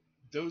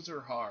 those are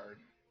hard.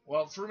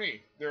 Well, for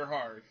me, they're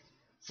hard.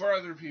 For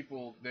other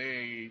people,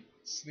 they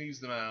sneeze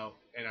them out,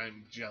 and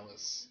I'm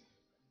jealous.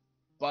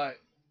 But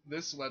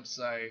this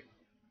website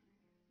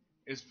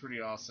is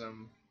pretty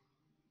awesome.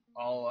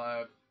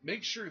 I'll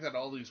make sure that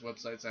all these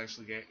websites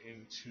actually get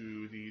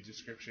into the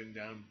description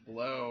down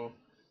below,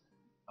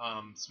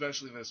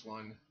 especially this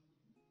one,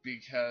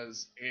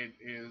 because it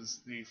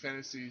is the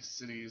Fantasy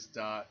Cities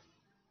dot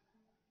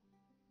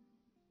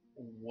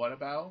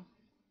whatabou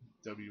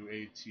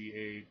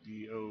WATABOU.RU.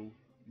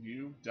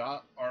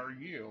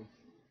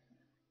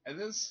 And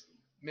this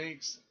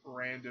makes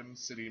random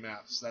city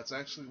maps. That's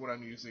actually what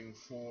I'm using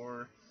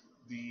for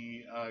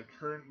the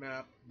current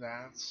map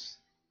that's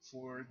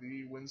for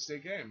the Wednesday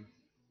game.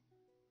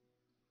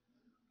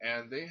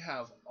 And they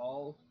have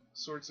all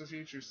sorts of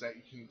features that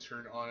you can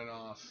turn on and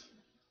off.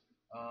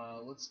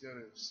 Let's go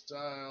to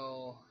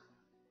style.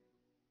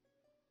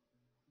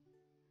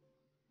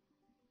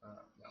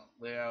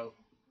 No, layout.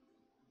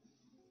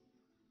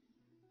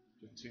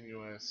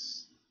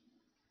 Continuous.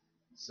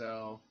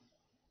 So,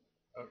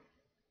 oh,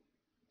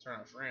 turn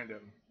off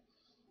random.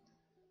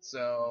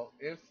 So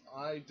if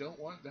I don't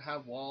want to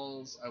have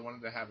walls, I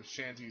wanted to have a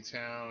shanty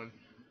town.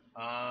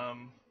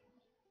 Um,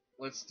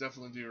 let's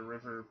definitely do a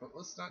river, but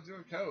let's not do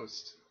a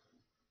coast.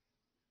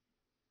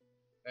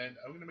 And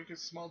I'm gonna make a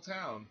small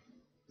town.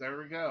 There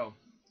we go.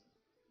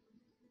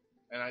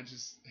 And I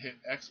just hit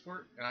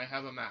export, and I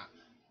have a map.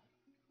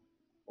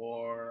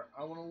 Or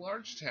I want a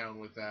large town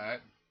with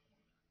that,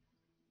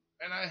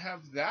 and I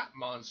have that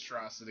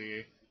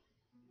monstrosity.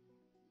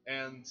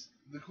 And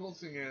the cool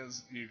thing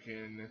is, you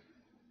can,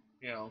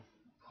 you know,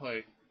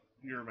 put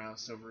your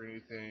mouse over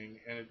anything,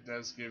 and it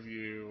does give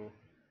you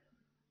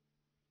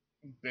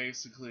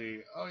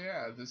basically, oh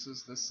yeah, this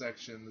is this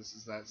section, this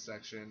is that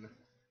section.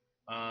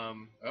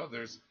 Oh,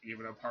 there's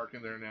even a park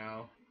in there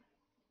now.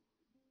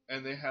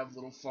 And they have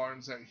little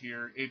farms out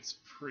here. It's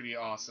pretty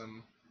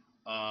awesome.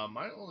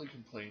 My only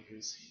complaint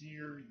is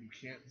here, you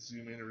can't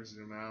zoom in or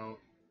zoom out.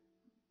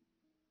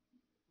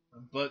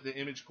 But the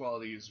image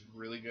quality is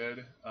really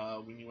good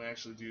when you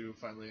actually do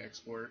finally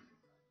export.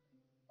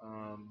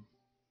 Um,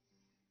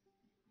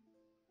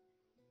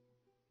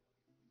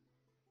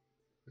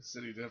 the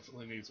city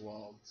definitely needs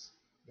walls.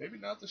 Maybe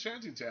not the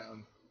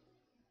shantytown.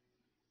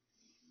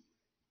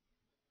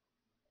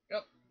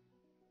 Yep,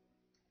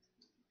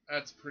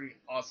 that's a pretty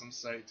awesome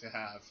sight to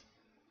have.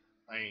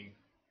 I mean,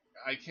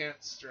 I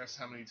can't stress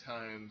how many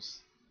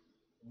times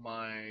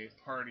my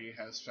party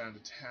has found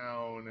a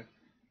town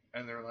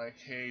and they're like,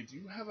 hey, do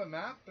you have a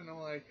map? And I'm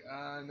like,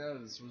 no,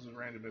 this was a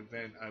random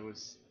event. I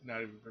was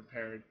not even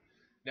prepared.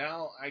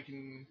 Now I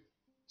can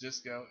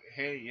just go,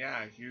 hey,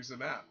 yeah, here's a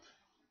map.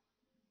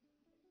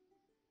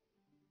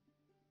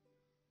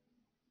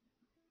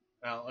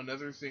 Now,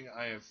 another thing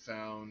I have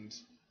found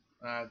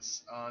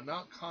that's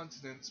not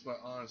continents, but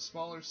on a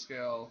smaller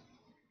scale,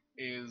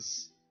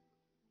 is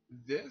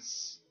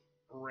this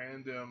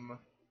random.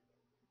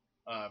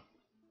 Uh,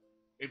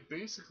 it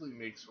basically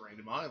makes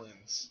random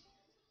islands.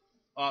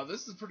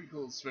 This is pretty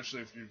cool,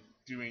 especially if you're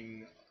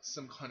doing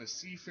some kind of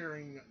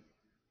seafaring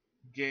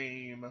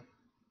game,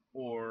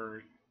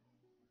 or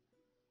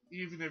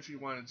even if you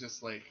want to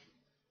just like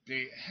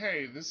be,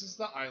 hey, this is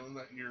the island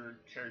that your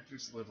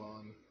characters live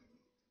on.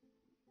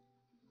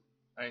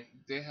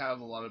 They have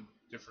a lot of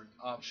different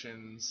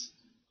options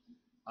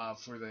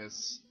for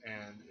this,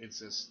 and it's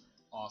just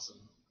awesome.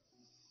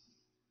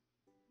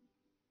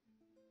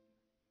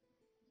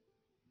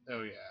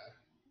 Oh yeah,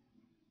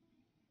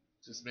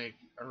 just make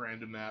a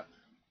random map.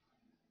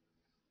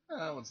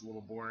 That one's a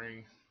little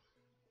boring.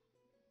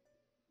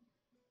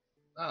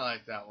 I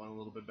like that one a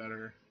little bit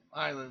better.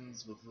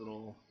 Islands with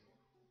little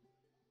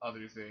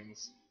other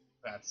things.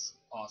 That's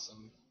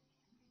awesome.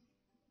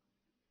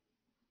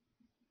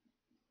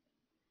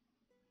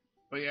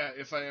 But yeah,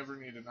 if I ever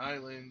need an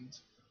island,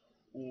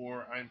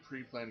 or I'm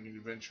pre-planning an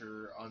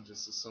adventure on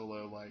just a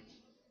solo like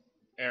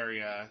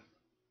area,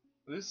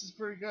 this is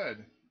pretty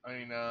good. I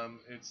mean,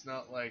 it's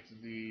not like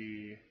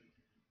the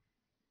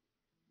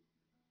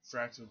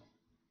fractal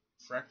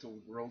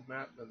world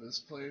map that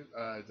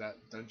that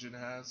dungeon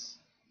has,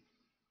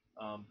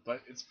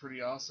 but it's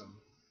pretty awesome.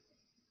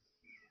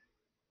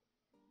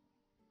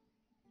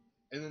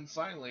 And then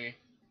finally,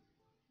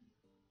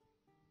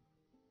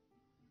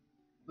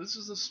 this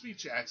is a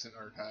speech accent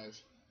archive.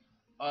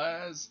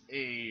 As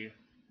a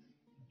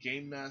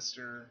game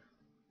master,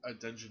 a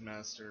dungeon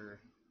master,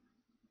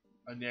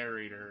 a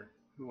narrator,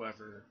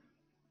 whoever,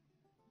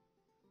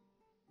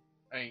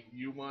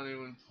 you want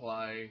to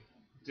imply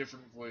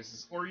different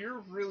voices, or you're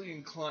really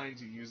inclined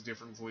to use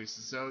different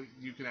voices so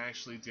you can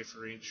actually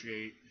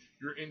differentiate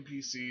your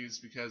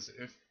NPCs, because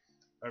if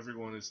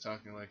everyone is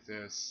talking like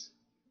this,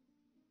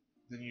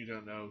 then you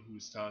don't know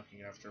who's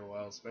talking after a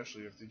while,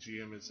 especially if the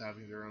GM is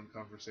having their own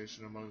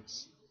conversation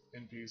amongst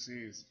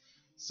NPCs.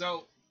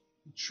 So,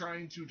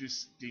 trying to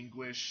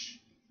distinguish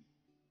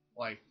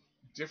like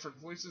different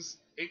voices,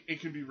 it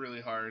can be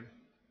really hard,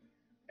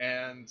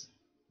 and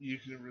you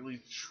can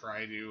really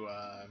try to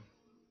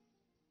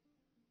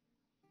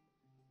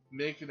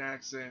make an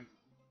accent,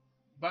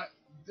 but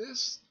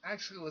this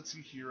actually lets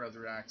you hear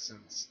other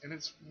accents, and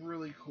it's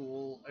really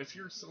cool. If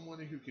you're someone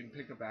who can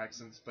pick up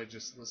accents by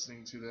just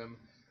listening to them,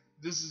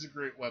 this is a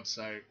great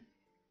website,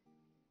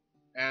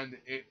 and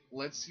it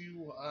lets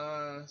you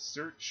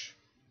search.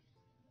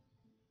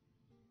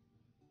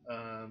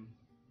 Um,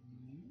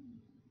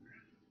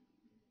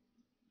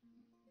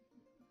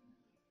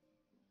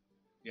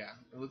 yeah,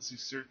 it lets you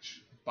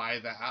search by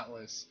the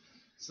atlas.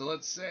 So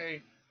let's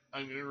say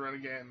I'm gonna run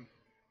again.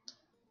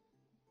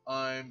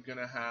 I'm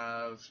gonna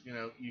have,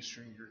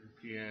 Eastern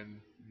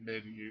European,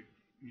 mid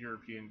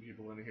European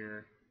people in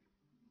here.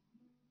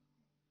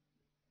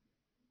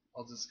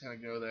 I'll just kind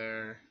of go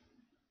there.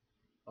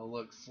 I'll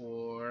look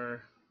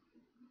for.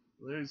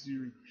 There's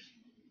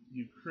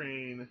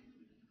Ukraine,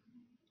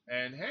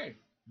 and hey,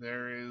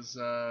 there is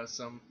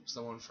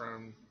someone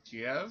from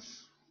Kiev,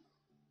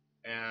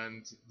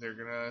 and they're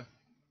gonna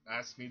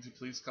ask me to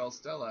please call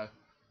Stella.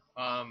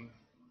 Um,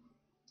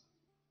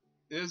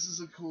 this is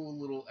a cool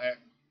little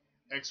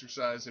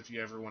exercise if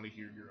you ever want to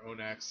hear your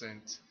own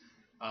accent.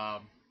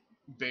 Um,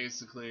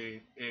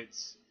 Basically,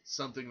 it's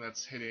something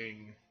that's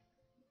hitting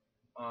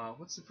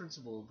what's the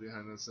principle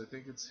behind this? I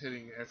think it's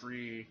hitting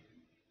every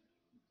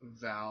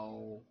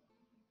vowel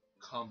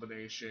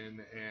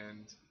combination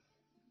and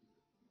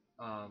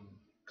um,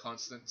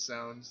 consonant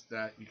sounds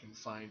that you can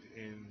find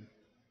in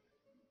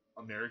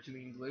American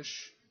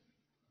English.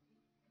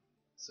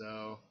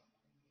 So,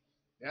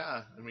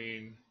 yeah, I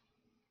mean,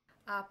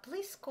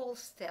 Please call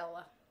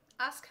Stella.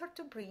 Ask her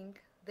to bring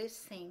these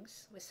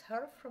things with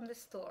her from the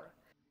store.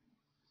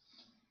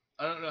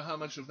 I don't know how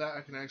much of that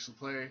I can actually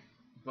play,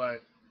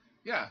 but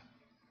yeah,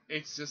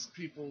 it's just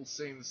people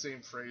saying the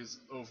same phrase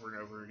over and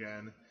over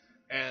again.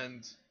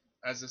 And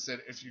as I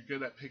said, if you're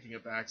good at picking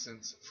up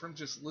accents from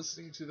just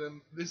listening to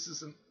them, this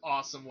is an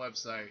awesome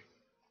website.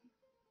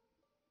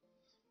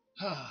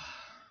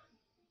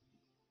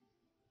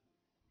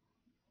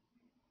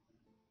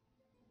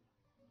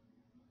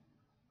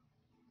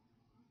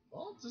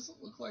 Well, it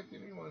doesn't look like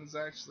anyone's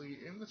actually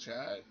in the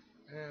chat,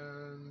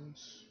 and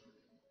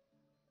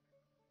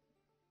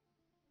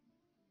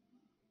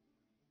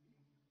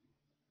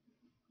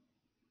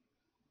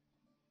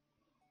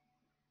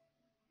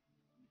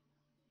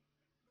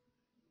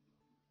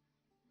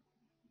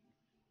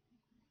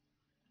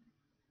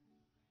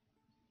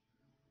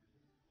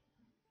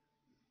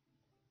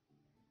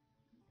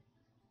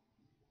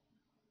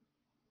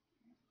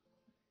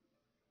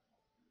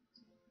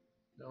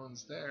no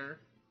one's there.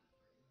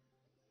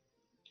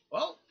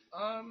 Well,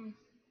 I'm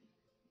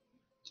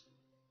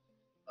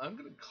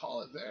gonna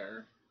call it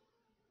there.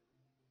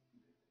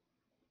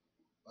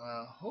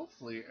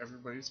 Hopefully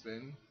everybody's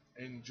been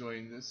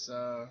enjoying this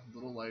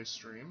little live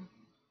stream.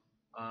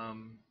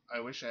 I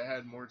wish I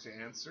had more to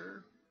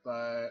answer,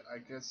 but I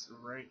guess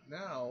right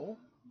now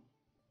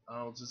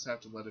I'll just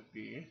have to let it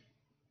be.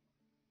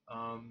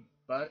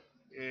 But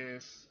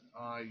if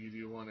you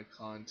do want to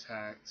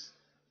contact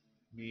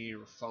me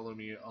or follow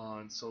me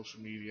on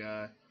social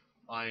media,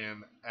 I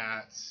am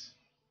at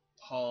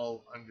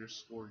Paul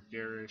underscore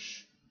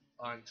Garish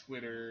on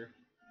Twitter,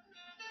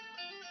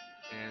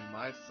 and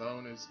my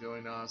phone is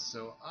going off,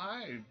 so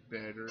I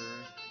better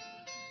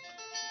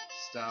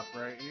stop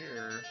right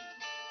here.